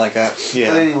 Something like that. Yeah.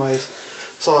 But anyways,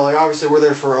 so, like, obviously we're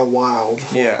there for a while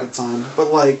before it gets signed.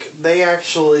 But, like, they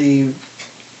actually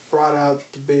brought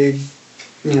out the big,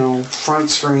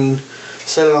 front screen,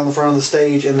 set it on the front of the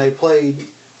stage, and they played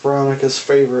Veronica's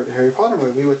favorite Harry Potter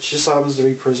movie, which just happens to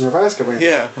be Prisoner of Azkaban.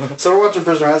 Yeah. So we're watching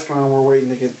Prisoner of Azkaban and we're waiting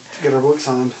to get our book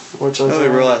signed. Which I we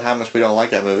realize how much we don't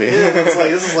like that movie. Yeah, it's like,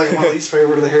 this is like my least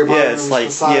favorite of the Harry Potter movies. It's like,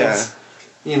 besides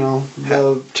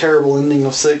the terrible ending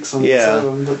of 6 and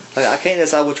 7. But Like, I can't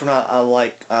decide which one I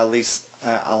like. At least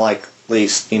I like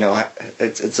least.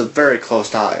 It's a very close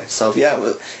tie. So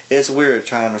yeah, it's weird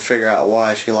trying to figure out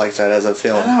why she likes that as a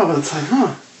film. I know, but it's like,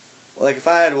 huh? Like if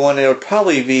I had one, it would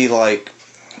probably be like.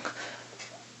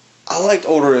 I liked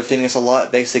Order of Phoenix a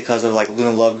lot, basically because of like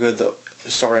Luna Lovegood, the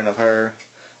starting of her.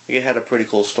 Like, it had a pretty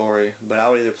cool story, but I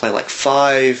would either play like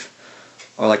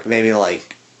 5 or like maybe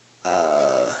like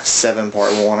 7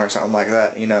 part 1 or something like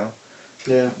that, Yeah.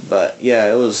 But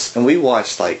yeah, it was, and we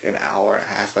watched like an hour and a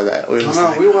half of that. We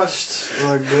watched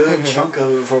a good chunk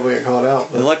of it before we got called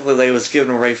out. And luckily they was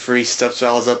giving away free stuff, so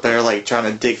I was up there like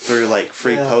trying to dig through like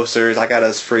free posters. I got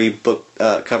us free book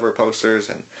cover posters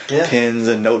and pins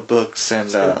and notebooks, and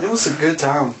it was a good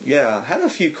time. Yeah, had a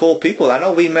few cool people. I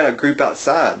know we met a group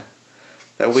outside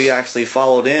that we actually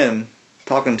followed in,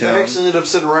 talking to them. They actually ended up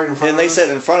sitting right in front of us. And they sat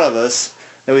in front of us.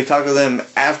 And we talked to them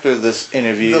after this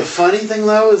interview. The funny thing,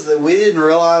 though, is that we didn't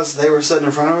realize they were sitting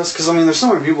in front of us. Because, there's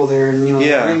so many people there. And,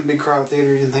 we're in a big crowd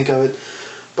theater. You didn't think of it.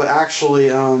 But actually,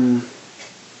 my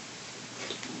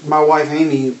wife,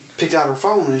 Amy, picked out her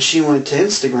phone and she went to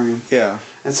Instagram. Yeah.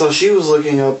 And so she was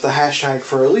looking up the hashtag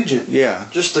for Allegiant. Yeah.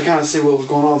 Just to kind of see what was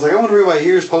going on. I was like, I wonder if everybody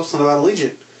here is posting about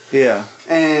Allegiant. Yeah.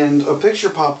 And a picture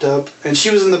popped up, and she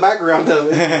was in the background of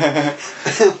it.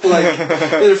 Like,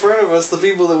 in front of us, the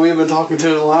people that we had been talking to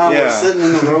in the line were sitting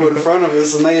in the row in front of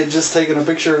us, and they had just taken a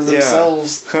picture of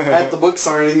themselves at the book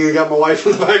signing and got my wife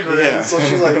in the background. Yeah. So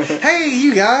she's like, hey,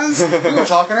 you guys, we were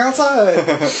talking outside.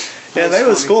 Yeah, they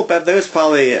was cool. They was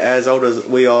probably as old as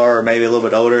we are, or maybe a little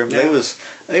bit older. Yeah.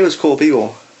 They was cool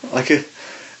people. Like,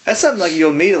 that's something like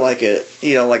you'll meet like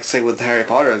like say with the Harry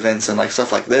Potter events and like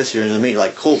stuff like this. You're gonna meet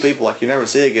like cool people like you never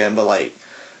see again, but like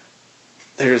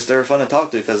they're fun to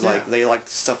talk to because like they like the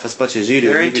stuff as much as you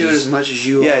do. They're into it as much as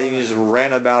you are. Yeah, you can just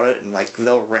rant about it and like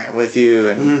they'll rant with you,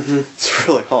 and it's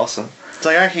really awesome. It's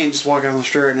like I can't just walk down the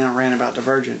street and now rant about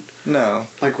Divergent. No,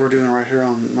 like we're doing right here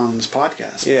on this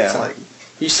podcast. Yeah, it's like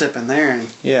you step in there and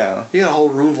you got a whole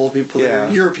room full of people there.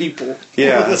 Your people.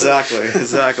 Yeah,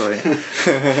 exactly.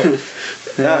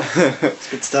 Yeah, it's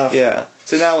good stuff. Yeah.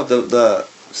 So now with the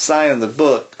sign of the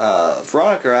book,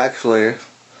 Veronica actually,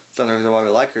 that's the reason why we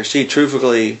like her. She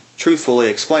truthfully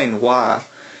explained why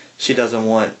she doesn't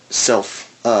want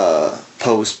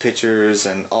self-post pictures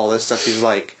and all this stuff. She's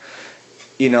like,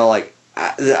 like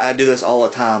I do this all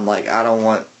the time. Like I don't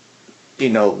want,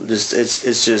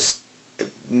 just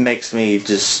it makes me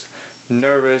just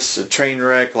nervous, a train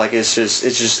wreck. Like it's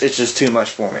just too much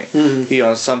for me.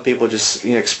 Mm-hmm. Some people just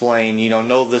explain,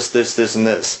 know this, and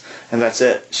this, and that's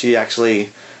it. She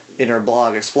actually in her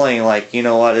blog explained like,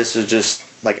 what, this is just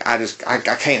like I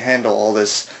can't handle all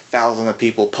this thousands of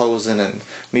people posing and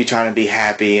me trying to be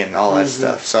happy and all that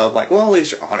stuff. So I'm like, well, at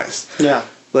least you're honest. Yeah.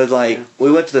 But like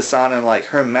we went to the sign and like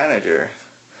her manager,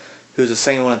 who's the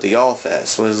same one at the Y'all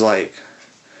Fest, was like,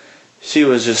 she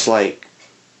was just like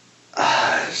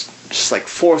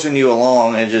forcing you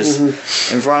along and just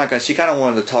and Veronica, she kind of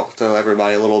wanted to talk to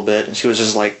everybody a little bit, and she was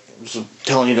just like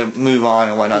telling you to move on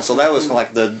and whatnot. So that was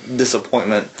like the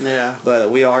disappointment. Yeah.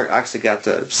 But we actually got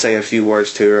to say a few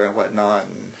words to her and whatnot.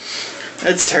 And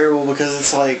it's terrible because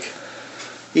it's like,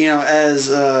 as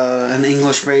an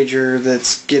English major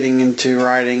that's getting into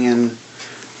writing, and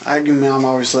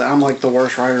I'm like the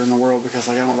worst writer in the world because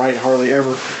like I don't write hardly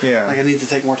ever. Yeah. Like I need to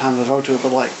take more time to devote to it,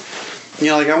 but like.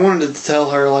 Like I wanted to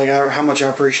tell her like how much I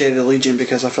appreciated Allegiant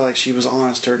because I feel like she was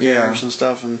honest to her characters and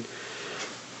stuff,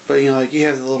 but like you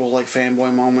have the little like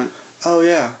fanboy moment. Oh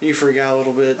yeah, you freak out a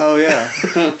little bit. Oh yeah,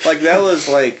 like that was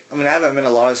like I haven't met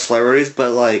a lot of celebrities, but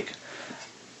like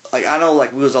I know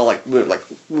like we was all like we're gonna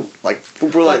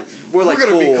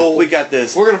cool. Be cool. We got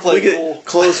this. We're gonna play we cool. Get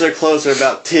closer,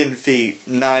 about 10 feet,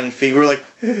 9 feet. We're like,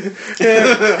 we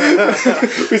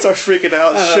start freaking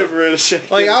out, shivering, and shaking.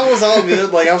 Like I was all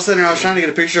good. Like I was sitting there, I was trying to get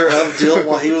a picture of Jill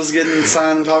while he was getting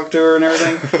signed and talked to her and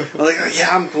everything. I was like,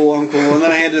 yeah, I'm cool. And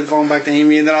then I handed the phone back to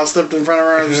Amy, and then I stepped in front of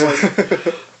her and I was just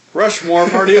like. Rushmore,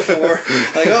 Party of 4.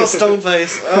 Like,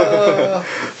 Stoneface.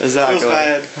 Exactly. It was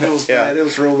bad. It was bad. It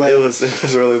was real bad. It was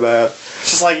really bad.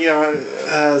 It's just like,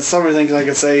 so many things I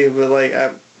could say, but like,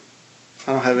 I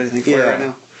don't have anything for it right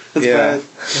now.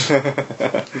 It's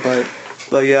bad.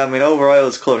 But yeah, overall it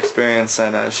was a cool experience,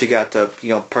 and she got to,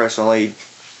 personally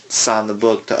sign the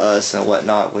book to us and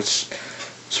whatnot, which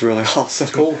was really awesome.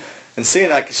 Cool. And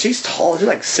seeing, like, she's tall. She's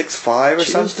like 6'5" or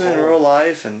something in real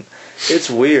life, and it's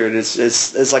weird.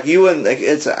 It's like you wouldn't.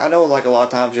 I know like a lot of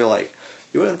times you're like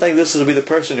you wouldn't think this would be the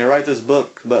person to write this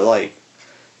book, but like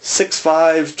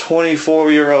 6'5",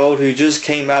 24-year-old who just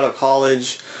came out of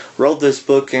college wrote this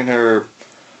book in her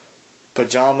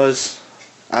pajamas.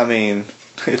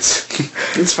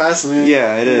 It's fascinating.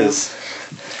 Yeah, it is.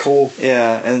 Cool.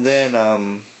 Yeah, and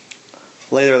then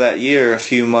later that year, a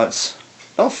few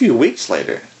weeks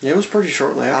later, Yeah, it was pretty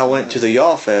shortly after I went to the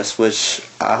Y'all Fest, which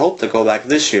I hope to go back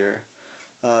this year.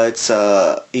 It's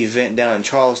a event down in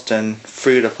Charleston,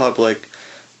 free to the public.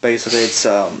 Basically, it's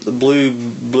the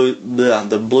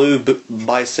blue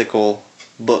bicycle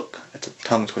book. It's a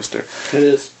tongue twister. It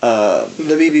is. The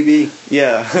BBB.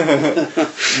 Yeah.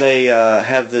 They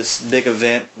have this big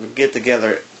event, get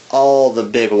together all the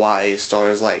big YA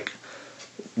stars, like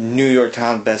New York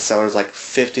Times bestsellers, like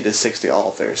 50 to 60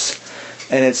 authors.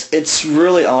 And it's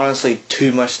really honestly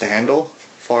too much to handle,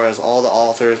 as far as all the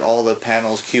authors, all the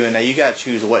panels, Q&A. You gotta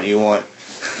choose what you want.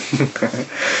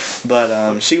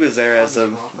 But she was there as the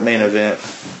main event.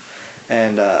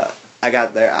 And I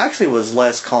got there. I actually was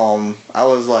less calm. I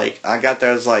got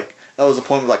there, I was like, that was the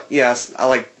point where, like, yes, I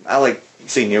like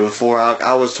seeing you before.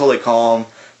 I was totally calm,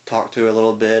 talked to her a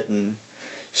little bit, and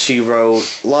she wrote,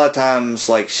 a lot of times,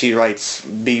 like, she writes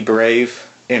Be Brave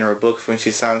in her book when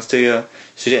she signs to you.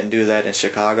 She didn't do that in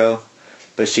Chicago,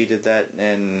 but she did that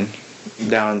down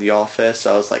in the Y'all Fest.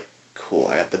 So I was like, cool,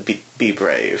 I got the Be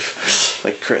Brave.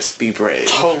 Like, Chris, be brave.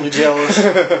 Totally jealous.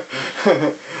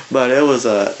 But it was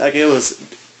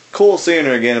cool seeing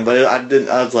her again, but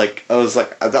I was like,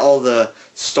 all the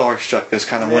starstruck just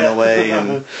kind of went away,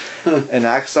 and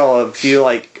I saw a few,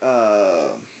 like,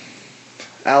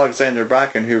 Alexander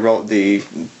Bracken, who wrote the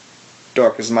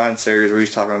Darkest Mind series, where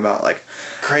he's talking about, like,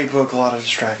 great book, a lot of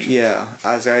distractions. Yeah,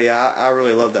 I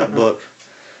really love that book.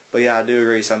 But yeah, I do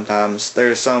agree sometimes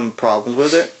there's some problems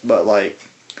with it, but, like,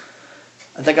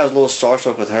 I think I was a little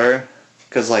starstruck with her,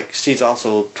 because, like, she's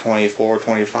also 24,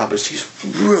 25, but she's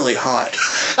really hot.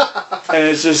 And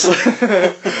it's just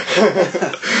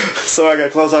so I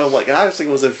got close, I was like, and I just think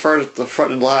it was the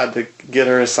front line to get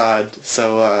her aside.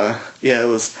 So, yeah, it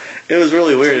was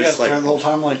really weird. So it's like, the whole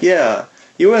time, like, yeah,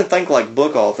 you wouldn't think, like,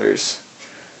 book authors,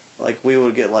 like, we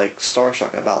would get, like,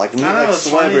 starstruck about, like, I know, it's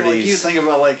celebrities. funny, like, you think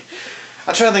about, like,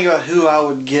 I try to think about who I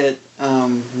would get,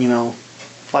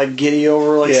 like, giddy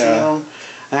over, like, seeing them,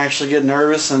 and actually get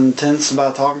nervous and tense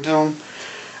about talking to them.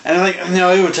 And I think,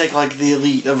 it would take, like, the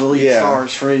elite of elite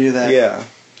stars for me to do that. Yeah.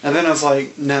 And then it's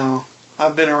like, no,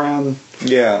 I've been around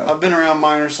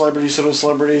minor celebrities, pseudo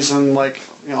celebrities, and, like,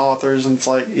 authors, and it's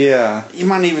like, you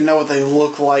might not even know what they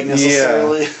look like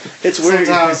necessarily. It's weird.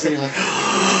 Sometimes you're like,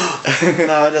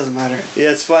 no, it doesn't matter.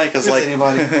 Yeah, it's funny because, like,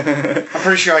 anybody. I'm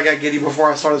pretty sure I got giddy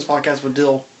before I started this podcast with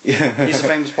Dill. Yeah. He's a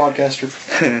famous podcaster.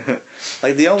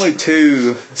 Like, the only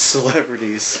two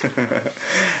celebrities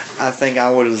I think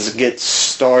I would get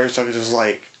stars, so just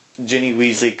like Ginny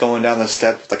Weasley going down the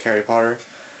steps like Harry Potter.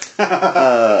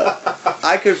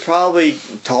 I could probably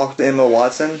talk to Emma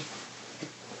Watson,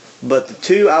 but the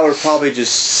two I would probably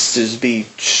just be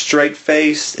straight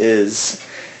faced is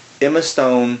Emma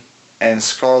Stone and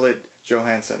Scarlett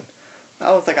Johansson. I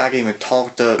don't think I can even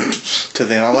talk to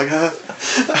them. I'm like,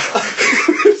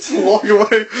 just walk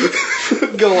away.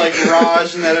 Go like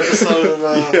Raj in that episode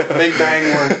of Big Bang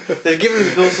where they've given him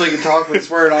the pill so he can talk but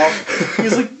swear it off.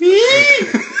 He's like,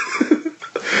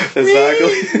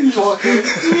 exactly. He's walking.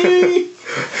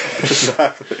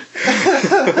 Exactly.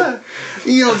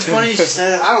 It's funny she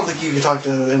said it. I don't think you can talk to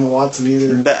Emma Watson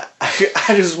either.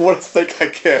 I just want to think I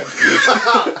can.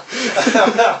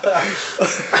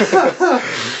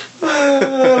 I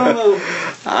don't know.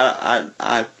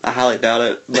 I highly doubt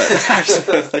it, but I just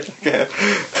want to think I can.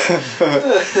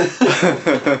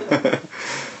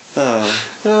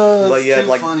 But yeah,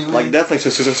 like, funny, like definitely, so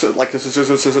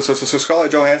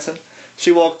Scarlett Johansson,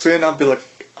 she walks in, I'll be like,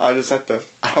 I just have to,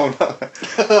 I don't know.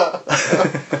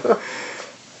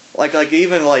 Like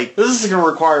even like, this is going to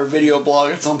require a video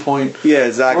blog at some point. Yeah,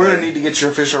 exactly. We're going to need to get your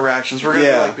official reactions. We're going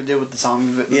to do like we did with the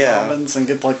comments and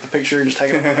get like the picture and just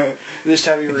take it. Just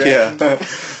have your reaction. Yeah.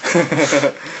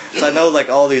 So I know like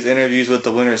all these interviews with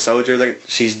the Winter Soldier like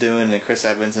she's doing and Chris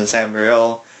Evans and Sam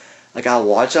Burrell. Like I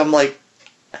watch, I'm like,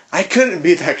 I couldn't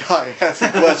be that guy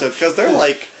asking questions because they're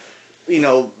like,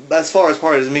 as far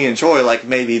as me and Troy, like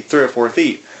maybe 3 or 4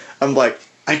 feet. I'm like,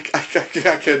 I can't do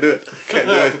it. Can't do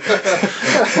it.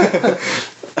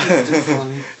 That's too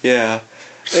funny. Yeah.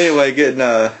 Anyway,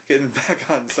 getting back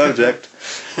on subject.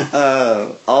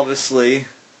 Obviously,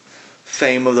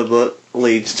 fame of the book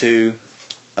leads to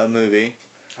a movie.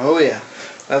 Oh yeah,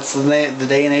 that's the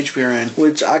day and age we're in.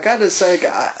 Which I gotta say,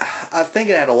 I think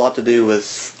it had a lot to do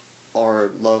with our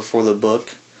love for the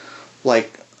book.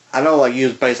 Like, I know like you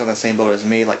was based on the same boat as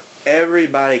me. Like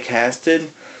everybody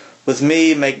casted. With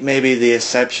me, maybe the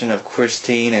exception of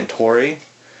Christine and Tori,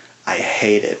 I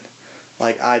hated.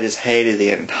 Like, I just hated the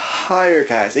entire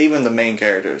cast, even the main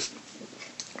characters.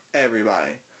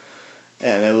 everybody.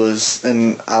 And I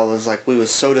was like, we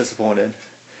was so disappointed.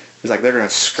 It's like, they're going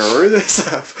to screw this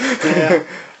up. Yeah.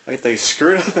 Like, they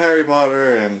screwed up Harry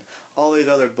Potter and all these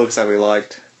other books that we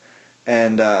liked.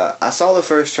 And I saw the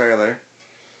first trailer.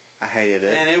 I hated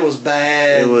it. And it was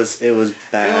bad. It was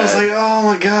bad. And I was like, oh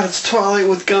my god, it's Twilight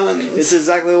with guns. It's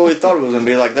exactly what we thought it was going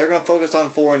to be. Like, they're going to focus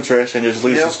on Fleur and Trish and just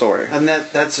lose the story. And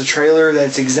that's a trailer.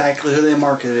 That's exactly who they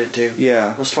marketed it to.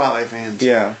 Yeah. Those Twilight fans.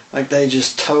 Yeah. Like, they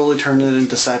just totally turned it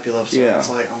into Sappy Love Song. Yeah. It's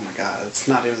like, oh my god, it's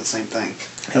not even the same thing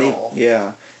at all.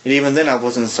 Yeah. And even then, I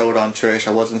wasn't sold on Trish.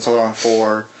 I wasn't sold on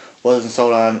Fleur. Wasn't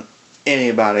sold on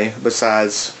anybody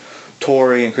besides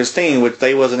Tori and Christine, which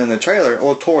they wasn't in the trailer.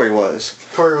 Well, Tori was.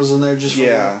 Tori was in there just for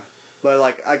Yeah. But,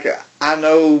 like, I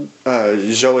know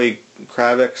Zoe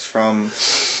Kravitz from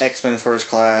X-Men First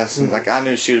Class, and, like, I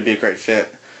knew she would be a great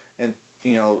fit. And,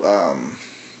 you know, the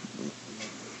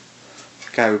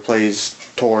guy who plays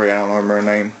Tori, I don't remember her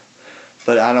name.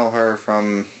 But I know her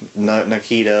from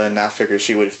Nikita, and I figured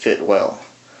she would fit well.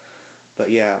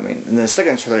 But, yeah, I mean, and the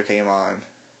second trailer came on.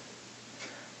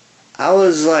 I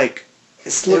was like,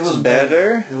 this looks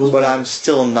better, but I'm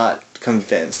still not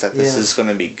convinced that this is going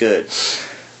to be good.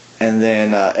 And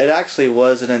then it actually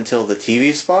wasn't until the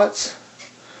TV spots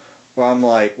where I'm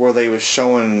like, where they was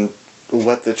showing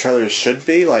what the trailer should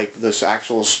be, like this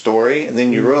actual story, and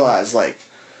then you realize like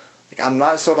I'm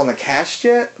not sold on the cast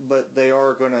yet, but they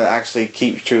are going to actually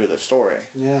keep true to the story.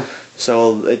 Yeah.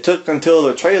 So it took until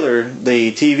the trailer,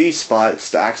 the TV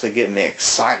spots, to actually get me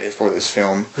excited for this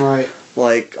film. Right.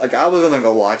 Like I was gonna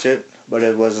go watch it, but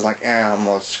it was like, I'm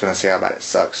just gonna see how bad it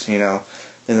sucks, you know.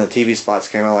 Then the TV spots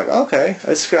came out, like, okay,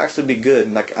 this could actually be good.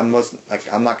 And like I'm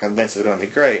not convinced it's gonna be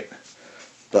great,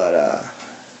 but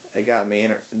it got me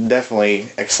definitely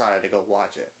excited to go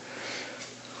watch it.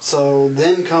 So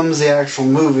then comes the actual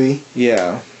movie.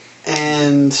 Yeah.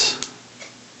 And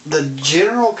the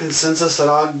general consensus that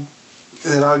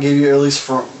I'll give you, at least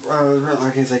from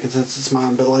I can't say consensus, it's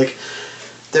mine, but like,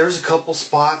 there's a couple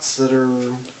spots that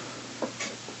are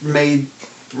made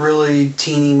really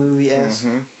teeny movie-esque.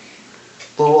 A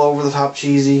little over-the-top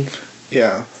cheesy.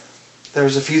 Yeah.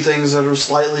 There's a few things that are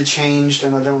slightly changed,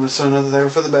 and I don't necessarily know that they were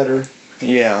for the better.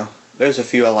 Yeah. There's a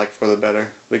few I like for the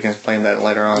better. We can explain that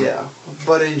later on. Yeah.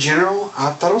 But in general,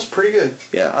 I thought it was pretty good.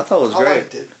 Yeah, I thought it was great. I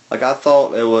liked it. Like, I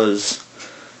thought it was...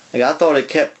 Like, I thought it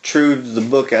kept true to the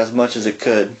book as much as it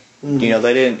could. Mm-hmm. You know,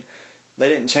 they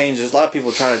didn't change. A lot of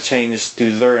people try to change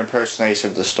through their impersonation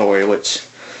of the story, which,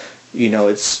 you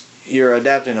know, you're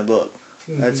adapting a book.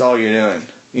 Mm-hmm. That's all you're doing.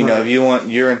 You know, if you want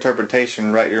your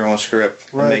interpretation, write your own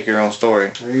script and make your own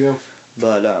story. There you go.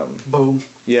 But boom.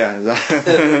 Yeah.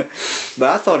 But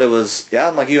I thought it was. Yeah,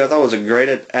 I'm like you. I thought it was a great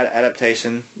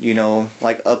adaptation. You know,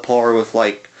 like up par with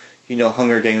like, you know,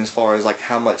 Hunger Games as far as like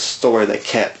how much story they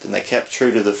kept, and they kept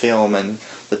true to the film and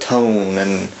the tone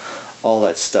and all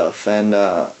that stuff. And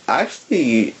I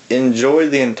actually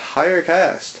enjoyed the entire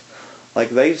cast. Like,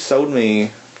 they sold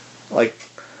me. Like,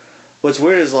 what's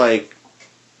weird is like,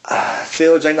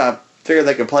 Theo James, I figured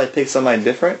they could probably pick somebody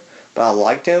different, but I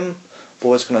liked him. But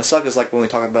what's gonna suck is like when we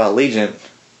talk about Allegiant,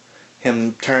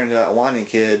 him turning to that whiny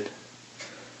kid.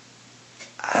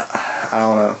 I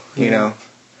don't know, you know.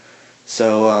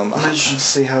 So I'm interested to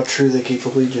see how true they keep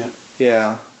Allegiant.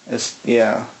 Yeah,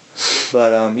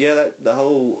 but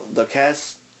the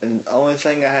cast, and the only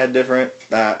thing I had different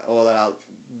that I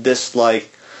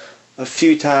disliked a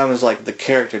few times, like the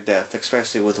character death,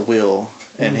 especially with Will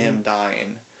and him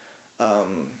dying.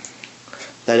 That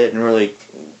didn't really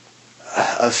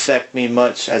affect me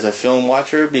much as a film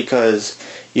watcher because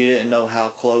you didn't know how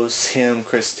close him,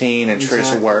 Christine, and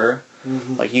Trish were.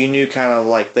 Mm-hmm. Like, you knew kind of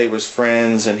like they was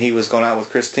friends and he was going out with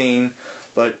Christine,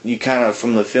 but you kind of,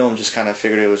 from the film, just kind of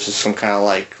figured it was just some kind of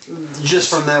like... Just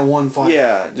from that one fight.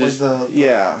 Yeah. Just, like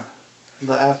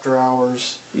the after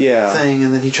hours thing,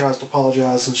 and then he tries to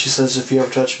apologize, and she says, if you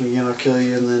ever touch me again, I'll kill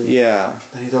you, and then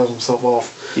then he throws himself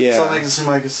off. Yeah. So it makes it seem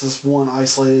like it's this one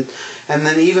isolated, and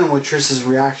then even with Trish's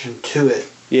reaction to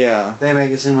it, they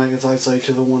make it seem like it's isolated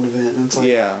to the one event, and it's like,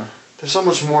 there's so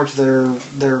much more to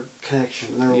their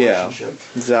connection, their relationship.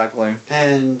 Exactly.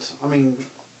 And, I mean,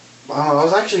 I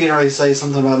was actually getting ready to say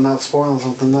something about not spoiling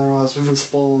something. Then I realized we've been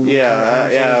spoiling. We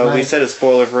said it's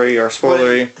spoiler-free or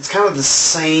spoilery. It's kind of the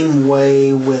same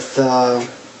way with,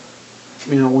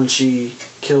 when she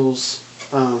kills,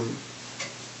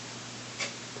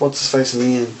 what's his face in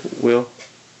the end? Will.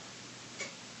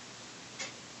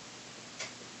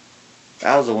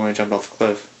 Al's the one who jumped off the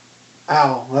cliff.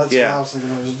 Al, that's what I was thinking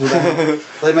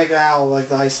of. They make Al like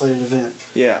the isolated event.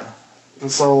 Yeah.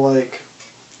 And so, like,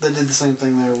 they did the same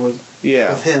thing there with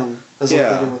him as what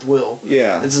they did with Will.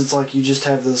 Yeah. It's like you just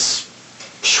have this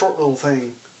short little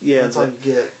thing. Yeah, that's all you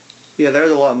get. Yeah,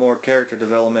 there's a lot more character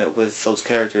development with those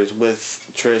characters, with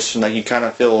Trish, and like you kind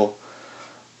of feel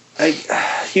like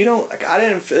you don't. Like, I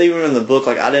didn't feel, even in the book,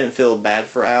 like I didn't feel bad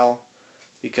for Al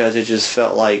because it just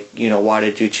felt like, you know, why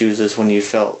did you choose this when you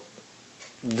felt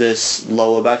this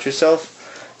low about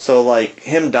yourself? So like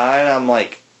him dying, I'm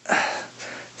like,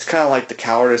 it's kind of like the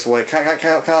cowardice way, kind of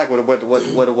like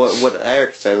what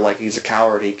Eric said, like he's a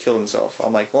coward, he killed himself.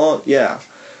 I'm like, well, yeah,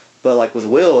 but like with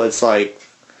Will, it's like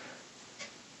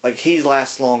he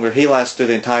lasts longer. He lasts through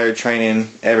the entire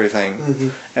training,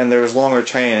 everything, and there was longer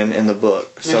training in the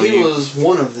book. So and he was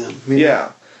one of them.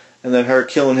 Yeah, and then her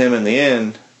killing him in the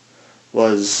end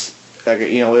was, like,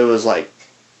 you know, it was like,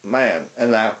 man.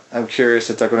 And I'm curious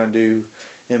if they're going to do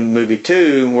in movie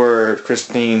 2 where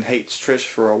Christine hates Trish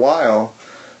for a while,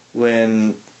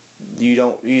 when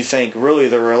you think really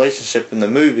the relationship in the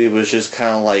movie was just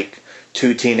kind of like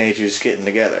two teenagers getting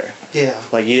together. Yeah.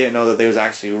 Like you didn't know that they was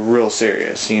actually real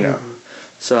serious, you know.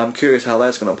 So I'm curious how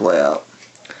that's going to play out.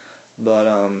 But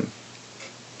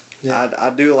yeah. I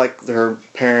do like her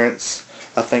parents.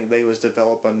 I think they was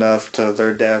developed enough to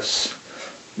their deaths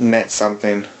meant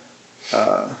something.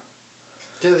 The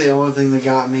only thing that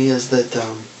got me is that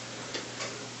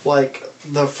like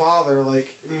the father, like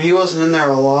he wasn't in there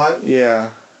a lot.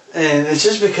 Yeah. And it's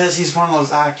just because he's one of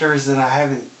those actors that I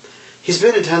haven't. He's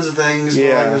been in tons of things, but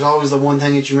like, there's always the one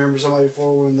thing that you remember somebody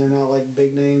for when they're not like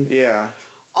big name. Yeah.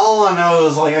 All I know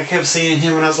is like I kept seeing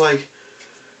him and I was like,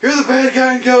 "You're the bad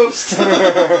guy in Ghost."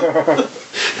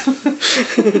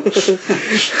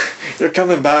 They're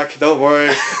coming back. Don't worry.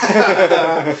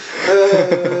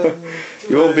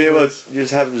 You won't be able to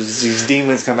just have these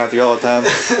demons come after you all the time.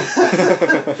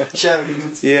 Shadow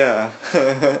demons. Yeah.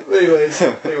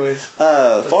 anyways.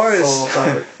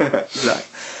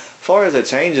 Far as it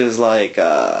changes, like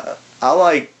I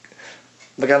like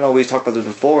I know we talked about this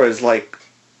before, is like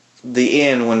the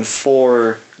end when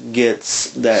 4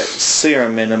 gets that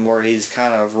serum in him where he's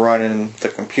kind of running the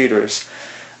computers.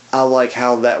 I like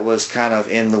how that was kind of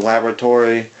in the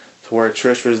laboratory to where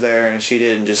Trish was there and she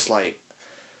didn't just like,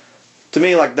 to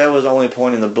me, like that was the only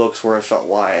point in the books where it felt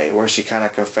YA, where she kind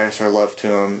of confessed her love to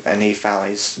him and he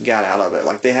finally got out of it.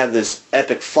 Like they had this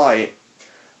epic fight,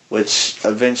 which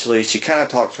eventually she kind of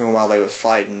talked to him while they was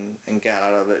fighting and got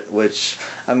out of it, which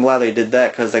I'm glad they did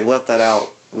that because they left that out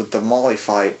with the Molly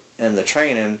fight and the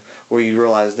training where you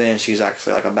realize then she's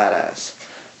actually like a badass.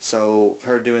 So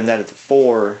her doing that at the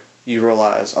 4, you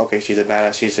realize, okay, she's a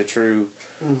badass, she's a true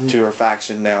to her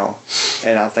faction now.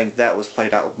 And I think that was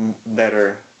played out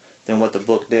better than what the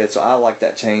book did. So I like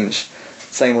that change.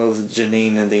 Same with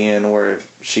Janine in the end where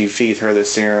she feeds her the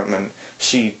serum and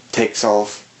she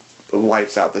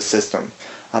wipes out the system.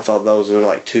 I thought those were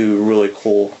like 2 really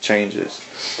cool changes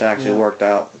that actually worked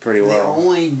out pretty well. The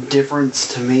only difference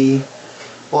to me,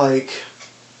 like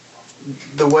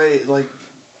the way, like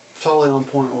totally on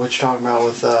point with what you're talking about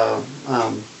with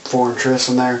Foreign Triss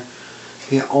in there.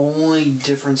 The only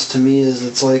difference to me is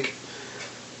it's like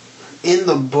in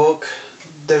the book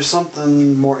there's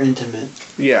something more intimate.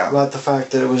 Yeah. About the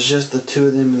fact that it was just the 2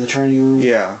 of them in the training room.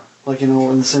 Yeah. Like, you know,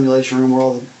 in the simulation room where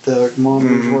all the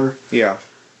monitors were. Yeah.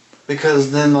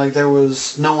 Because then, like, there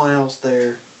was no one else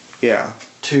there. Yeah.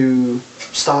 To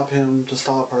stop him, to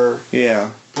stop her.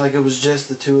 Yeah. Like, it was just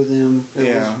the 2 of them.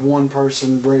 It was one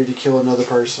person ready to kill another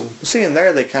person. See, in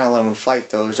there, they kind of let them fight,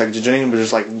 though. It's like Janine was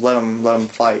just like, let them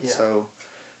fight. Yeah. So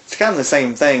it's kind of the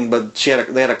same thing, but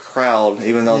they had a crowd,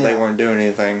 even though they weren't doing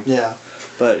anything. Yeah.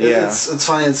 But, yeah. It's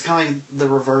funny. It's kind of like the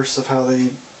reverse of how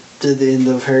they did the end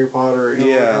of Harry Potter.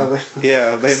 You know,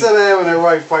 instead of having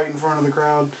everybody fight in front of the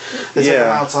crowd, they took them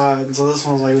outside. And so this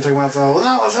one's like, we took them outside. Well,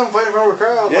 no, let's have them fight in front of the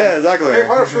crowd. Yeah, like, exactly. Harry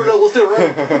Potter screwed up. Let's do it right.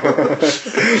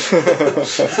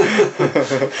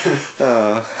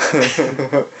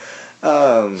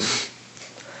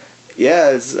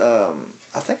 It's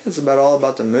I think it's about all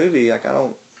about the movie. Like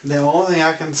The only thing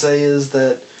I can say is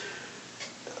that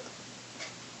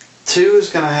 2 is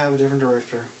going to have a different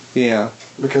director. Yeah.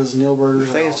 Because Neil Burger's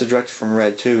I think it's the director from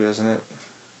Red 2, isn't it?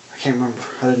 I can't remember.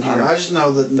 I didn't hear. I just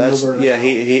know that Neil Burger. Yeah,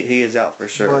 he is out for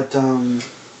sure. But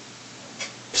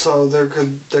so there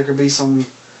could be some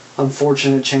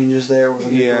unfortunate changes there with a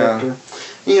new director.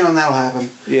 You know, and that'll happen.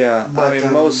 Yeah, but I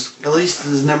mean most. At least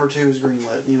his number 2 is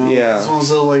greenlit. You know. Yeah. This one's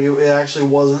still like it actually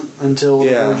wasn't until The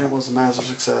Virgin was a massive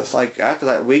success. Like after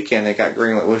that weekend, it got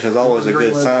greenlit, which is always a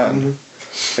good sign.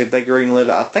 Like they greenlit.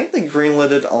 I think they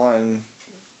greenlit it on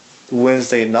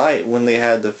Wednesday night when they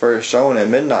had the first showing at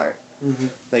midnight.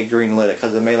 They greenlit it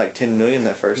because it made like $10 million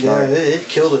that first night. Yeah, it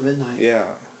killed at midnight.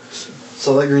 Yeah.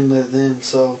 So they greenlit it then.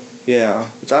 So. Yeah,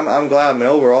 which I'm glad. I mean,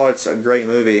 overall, it's a great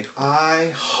movie.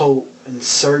 I hope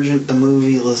Insurgent, the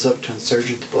movie, lives up to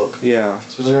Insurgent, the book. Yeah.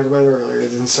 So we talked about it earlier.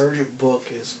 The Insurgent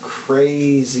book is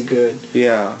crazy good.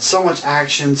 Yeah. So much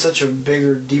action, such a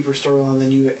bigger, deeper storyline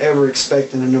than you would ever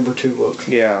expect in a number 2 book.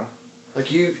 Yeah.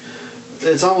 Like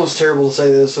it's almost terrible to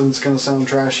say this and it's going to sound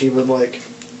trashy, but like,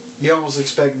 you almost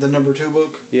expect the number 2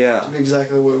 book Yeah. to be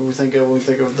exactly what we think of when we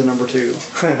think of the number 2.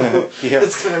 Yeah.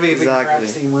 It's going to be a big crap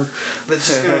steamer, but it's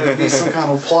just going to be some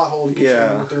kind of plot hole to get you to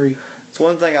number 3. It's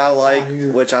one thing I like,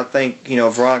 which I think,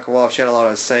 Veronica Roth, she had a lot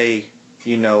to say,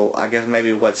 I guess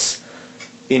maybe what's,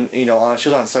 she was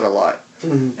on set a lot.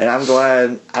 Mm-hmm. And I'm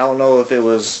glad, I don't know if it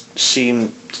was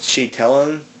she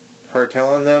telling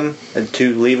them and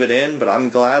to leave it in, but I'm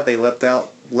glad they left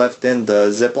in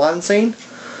the zipline scene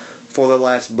for the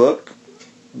last book.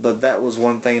 But that was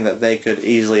one thing that they could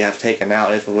easily have taken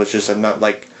out if it was just them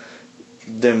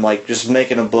just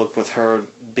making a book with her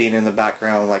being in the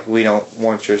background, like, we don't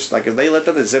want your... Like, if they left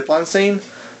out the zipline scene,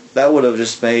 that would have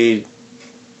just made,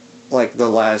 like, the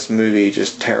last movie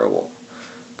just terrible.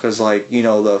 Because, like,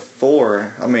 the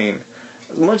 4, I mean,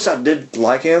 as much as I did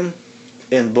like him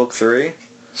in book 3,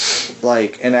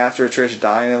 like, and after Trish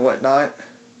dying and whatnot,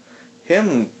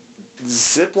 him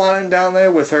ziplining down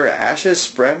there with her ashes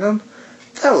spreading them,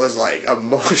 that was, like,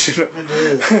 emotional. It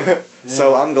is. Yeah.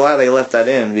 So I'm glad they left that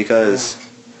in because,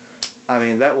 I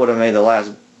mean, that would have made the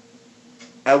last...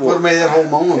 Would have made that whole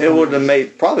moment. It would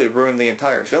have probably ruined the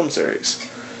entire film series,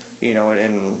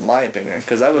 in my opinion.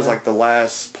 Because that was like the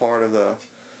last part of the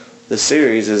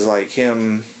series is like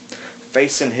him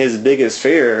facing his biggest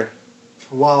fear.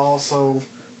 While also,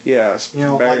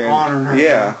 like honoring her.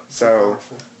 Yeah, so...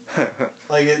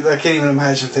 Like, I can't even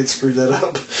imagine if they'd screwed that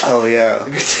up. Oh,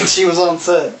 yeah. She was on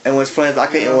set. And what's funny is I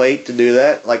couldn't wait to do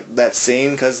that, like, that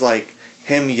scene, because, like,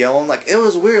 him yelling, like, it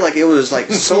was weird, like, it was, like,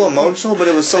 so emotional, but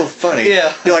it was so funny.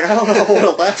 Yeah. You're like, I don't know if I want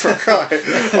to laugh or cry,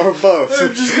 or both.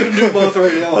 They're just going to do both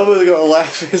right now. I'm either going to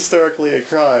laugh hysterically and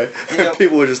cry. Yep.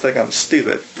 People would just think I'm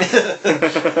stupid.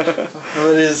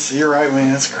 Well, it is, you're right,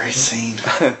 man, it's a great scene.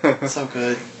 It's so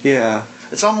good. Yeah.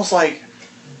 It's almost like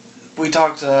we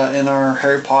talked in our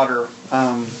Harry Potter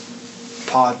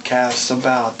podcast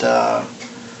about the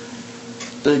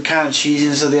kind of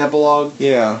cheesiness of the epilogue.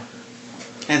 Yeah.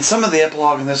 And some of the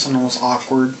epilogue in this one was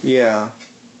awkward. Yeah.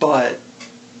 But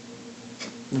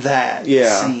that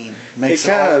scene makes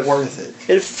it all worth it.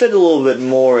 It fit a little bit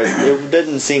more. It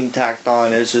didn't seem tacked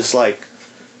on. It's just like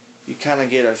you kind of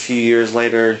get a few years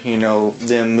later,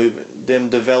 them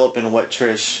developing what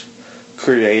Trish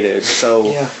created.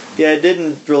 So it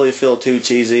didn't really feel too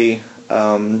cheesy, too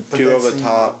over the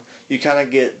top. You kind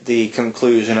of get the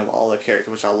conclusion of all the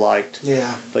characters, which I liked.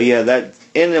 Yeah. But yeah, that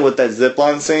ended with that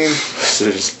zipline scene, which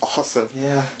is just awesome.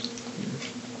 Yeah.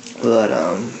 But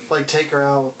like, take her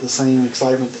out with the same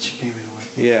excitement that she came in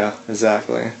with. Yeah,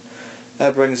 exactly.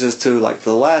 That brings us to, like,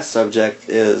 the last subject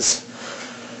is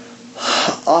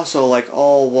also, like,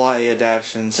 all YA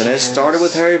adaptions, and it started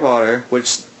with Harry Potter,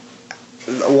 which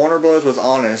Warner Bros. Was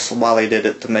honest while they did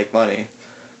it to make money,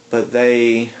 but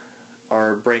they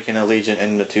are breaking Allegiant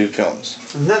into 2 films.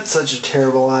 And that's such a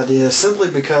terrible idea, simply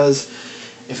because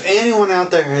if anyone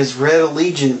out there has read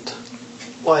Allegiant,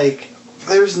 like,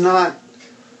 there's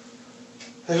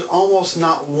almost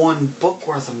not one book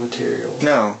worth of material.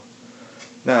 No,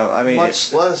 I mean...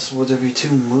 Much less would there be 2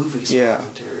 movies worth of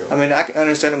material. I mean, I can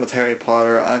understand it with Harry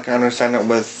Potter, I can understand it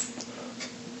with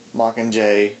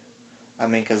Mockingjay. I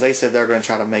mean, because they said they're going to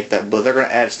try to make that book, they're going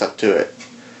to add stuff to it,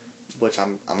 which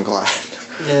I'm glad.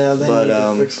 Yeah, they need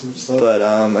to fix some stuff. But,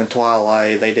 and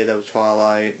Twilight, they did have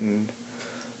Twilight,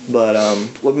 but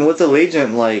with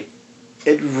Allegiant, like,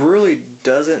 it really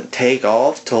doesn't take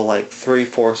off till, like,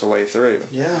 3/4 of the way through.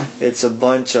 Yeah. It's a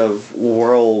bunch of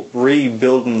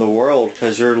rebuilding the world,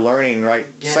 because you're learning, right?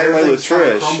 Yeah, same way with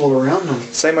Trish. Crumbled around them.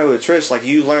 Same way with Trish, like,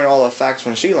 you learn all the facts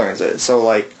when she learns it. So,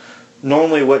 like,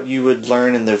 normally what you would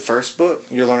learn in the first book,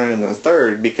 you're learning in the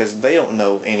third, because they don't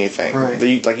know anything. Right.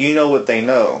 You know what they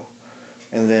know.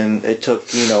 And then it took,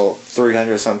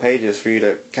 300-some pages for you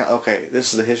to count, okay,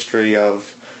 this is the history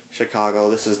of Chicago.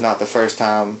 This is not the first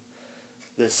time.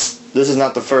 This is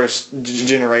not the first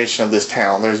generation of this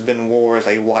town. There's been wars.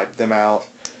 They wiped them out.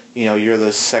 You're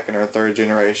the 2nd or 3rd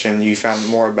generation. You found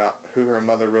more about who her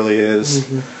mother really is.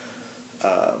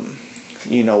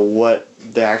 Mm-hmm. What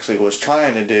they actually was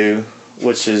trying to do,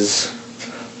 which is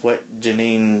what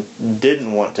Janine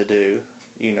didn't want to do.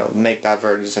 Make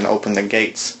divergence and open the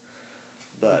gates.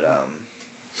 But I mean,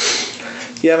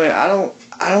 I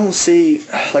don't see,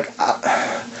 like,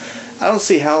 I don't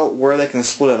see where they can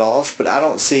split it off, but I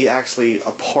don't see actually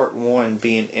a part 1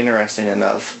 being interesting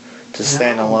enough to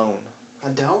stand alone.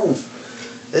 I don't.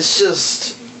 It's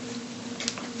just,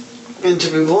 And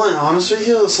to be blunt honest with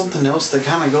you, something else that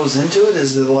kind of goes into it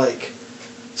is that, like,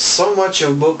 so much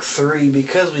of book 3,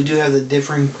 because we do have the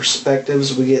differing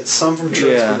perspectives, we get some from Trix,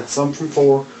 we get some from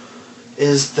 4,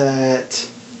 is that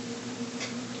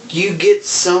you get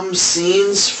some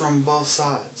scenes from both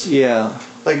sides. Yeah.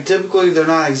 Like, typically they're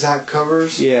not exact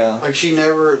covers. Yeah. Like,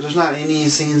 there's not any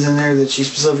scenes in there that she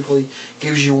specifically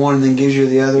gives you one and then gives you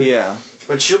the other. Yeah.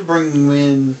 But she'll bring you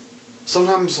in,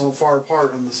 sometimes so far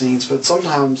apart on the scenes, but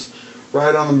sometimes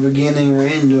right on the beginning or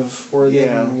end of where the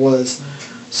other one was,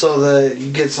 so that you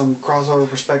get some crossover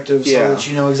perspective, so that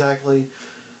you know exactly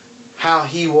how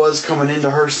he was coming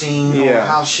into her scene, or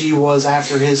how she was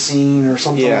after his scene, or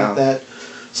something like that.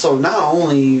 So not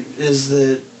only is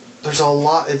that there's a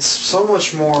lot, it's so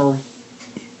much more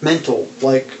mental,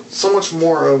 like so much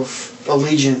more of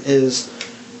Allegiant is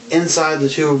inside the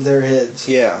two of their heads.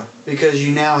 Yeah. Because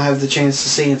you now have the chance to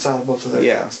see inside of both of their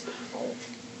heads.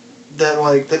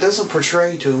 That doesn't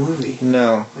portray to a movie.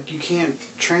 No. Like, you can't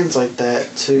translate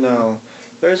that to... No.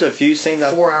 There's a few scenes...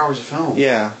 4 hours of film.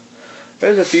 Yeah.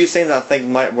 There's a few scenes I think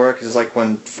might work, is like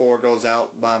when Ford goes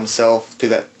out by himself to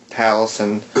that house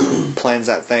and plans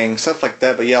that thing, stuff like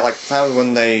that. But yeah, like times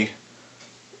when they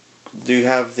do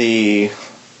have the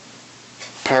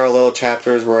parallel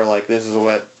chapters where, like, this is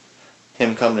what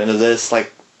him coming into this,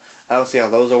 like, I don't see how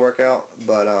those will work out,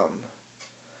 but,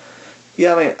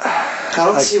 yeah, I mean... I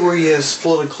don't see where you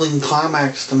split a clean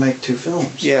climax to make 2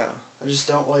 films. Yeah. I just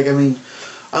don't, like, I mean,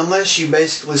 unless you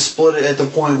basically split it at the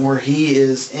point where he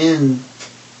is in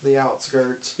the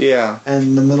outskirts. Yeah.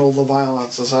 And the middle of the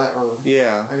violence, or...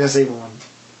 Yeah. I guess even when...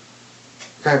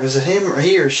 Crap, is it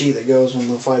he or she that goes when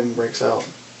the fighting breaks out?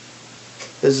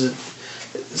 Is it...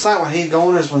 It's not when he's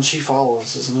going, it's when she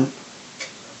follows, isn't it?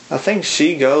 I think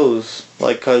she goes,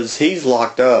 like, because he's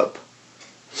locked up.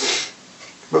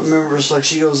 But remember, it's like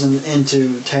she goes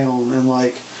into town and,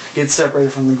 like, gets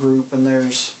separated from the group, and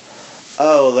there's...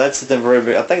 Oh, that's the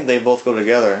temporary... I think they both go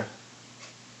together.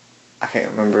 I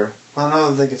can't remember. I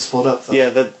know that they get split up, though.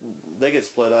 Yeah, they get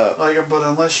split up. Like, but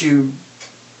unless you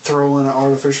throw in an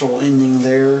artificial ending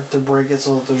there to break it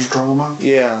so that there's drama...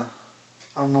 Yeah.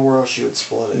 I don't know where else you would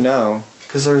split it. No.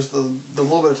 Because there's the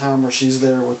little bit of time where she's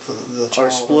there with the child.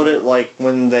 Or split it like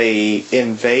when they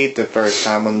invade the first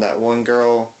time, when that one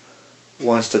girl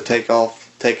wants to take out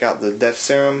the death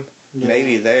serum. Yeah.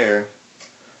 Maybe there.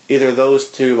 Either those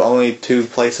two, only 2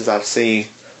 places I see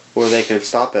where they could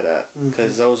stop it at.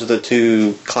 Because those are the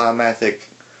 2 climactic...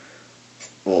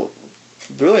 Well,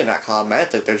 really not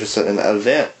climactic, they're just an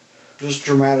event. Just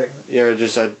dramatic. Yeah,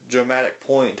 just a dramatic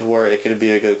point to where it could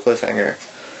be a good cliffhanger.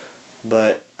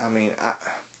 But, I mean,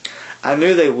 I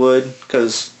knew they would,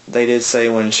 because they did say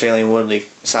when Shailene Woodley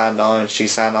signed on, she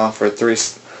signed on for 3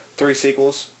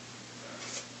 sequels.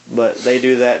 But they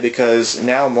do that because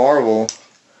now Marvel,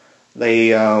 they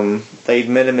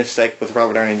made a mistake with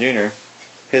Robert Downey Jr.,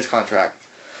 his contract.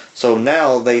 So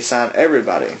now they sign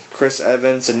everybody, Chris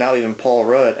Evans and now even Paul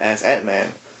Rudd as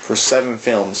Ant-Man, for 7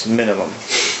 films minimum.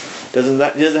 He doesn't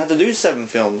have to do 7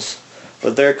 films.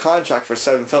 But their contract for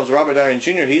 7 films, Robert Downey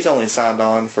Jr., he's only signed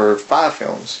on for 5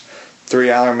 films.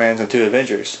 3 Iron Mans and 2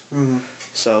 Avengers. Mm-hmm.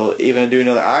 So even to do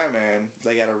another Iron Man,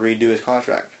 they got to redo his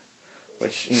contract.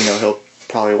 Which, he'll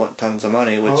probably want tons of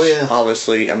money, which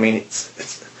obviously, I mean,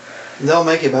 it's... They'll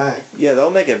make it back. Yeah,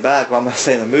 they'll make it back, but I'm not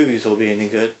saying the movies will be any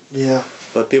good. Yeah.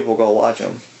 But people will go watch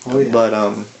them. Oh, yeah.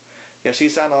 But, yeah, she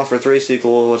signed on for 3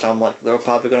 sequels, which I'm like, they're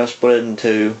probably going to split it in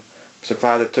 2.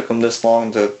 Surprised it took them this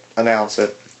long to announce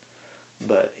it.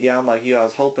 But, yeah, I'm like, I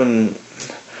was hoping...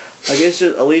 I guess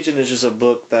Allegiant is just a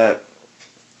book that,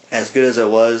 as good as it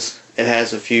was, it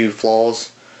has a few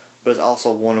flaws, but it's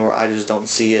also one where I just don't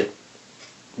see it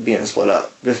being split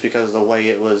up, just because of the way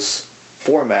it was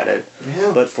formatted,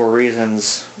 but for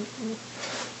reasons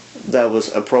that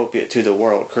was appropriate to the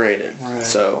world created. Right.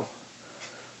 So,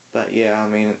 but, yeah, I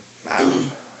mean,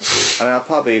 I'll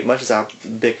probably, much as I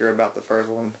bicker about the first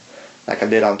one, like I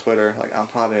did on Twitter, like, I'm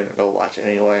probably going to go watch it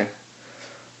anyway.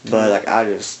 But, like, I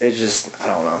don't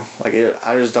know. Like,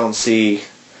 I just don't see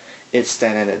it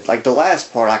standing it. Like, the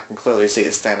last part, I can clearly see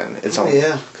it standing its own.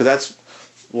 Yeah. Because that's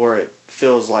where it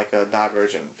feels like a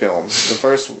Divergent film. The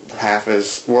first half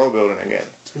is world building again.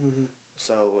 Mm-hmm.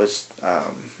 So, it's,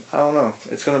 I don't know.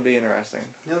 It's going to be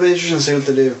interesting. It'll be interesting to see what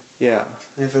they do. Yeah.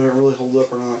 And if it'll really hold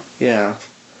up or not. Yeah.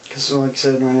 Because, like you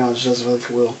said, right now, it just doesn't feel like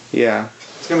it will. Yeah.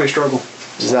 It's going to be a struggle.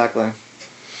 Exactly. I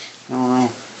don't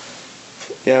know.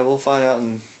 Yeah, we'll find out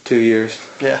in 2 years.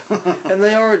 Yeah. And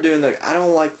they are doing I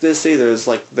don't like this either. It's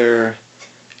like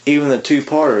even the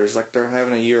 2-parters, like they're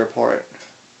having a year apart.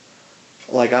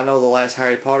 Like, I know the last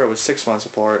Harry Potter was 6 months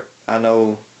apart. I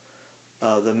know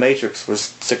The Matrix was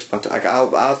 6 months. Like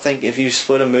I think if you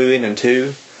split a movie into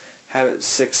two, have it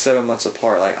 6-7 months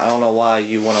apart. Like I don't know why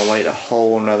you want to wait a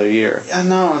whole another year. I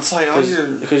know, it's like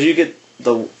because you get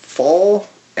the fall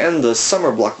and the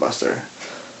summer blockbuster.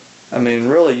 I mean,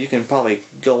 really, you can probably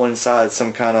go inside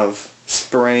some kind of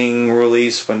spring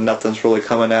release when nothing's really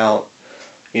coming out.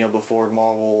 You know, before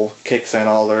Marvel kicks in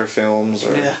all their films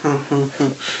or a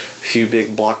few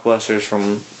big blockbusters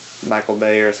from Michael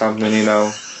Bay or something. You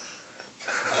know.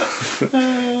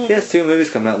 He has 2 movies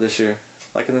coming out this year,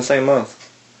 like in the same month.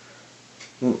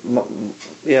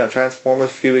 Yeah, Transformers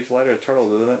a few weeks later,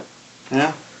 Turtles, isn't it?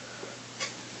 Yeah.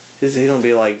 He's gonna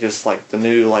be like just like the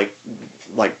new like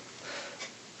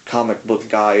comic book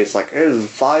guy. It's like there's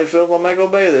 5 films on Michael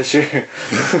Bay this year.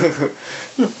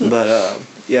 But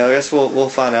yeah, I guess we'll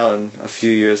find out in a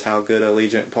few years how good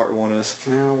Allegiant Part 1 is.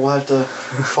 Yeah, we'll have to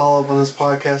follow up on this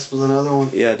podcast with another one.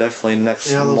 Yeah, definitely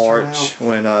next March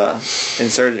when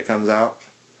Insurgent comes out.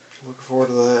 Looking forward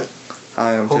to that.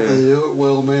 I am Hope too. they do it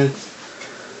well, man.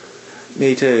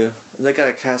 Me too. They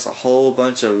gotta cast a whole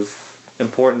bunch of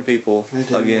important people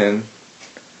again.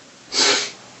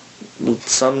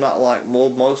 Some not like, well,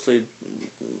 mostly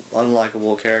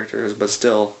unlikable characters, but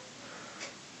still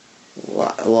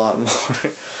a lot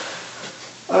more.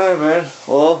 Alright, man.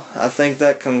 Well, I think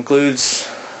that concludes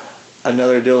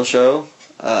another Dill show.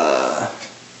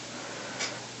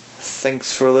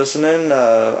 Thanks for listening.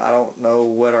 I don't know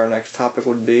what our next topic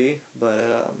would be,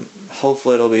 but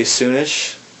hopefully it'll be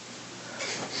soonish.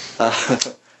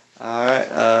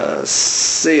 Alright,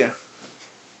 see ya.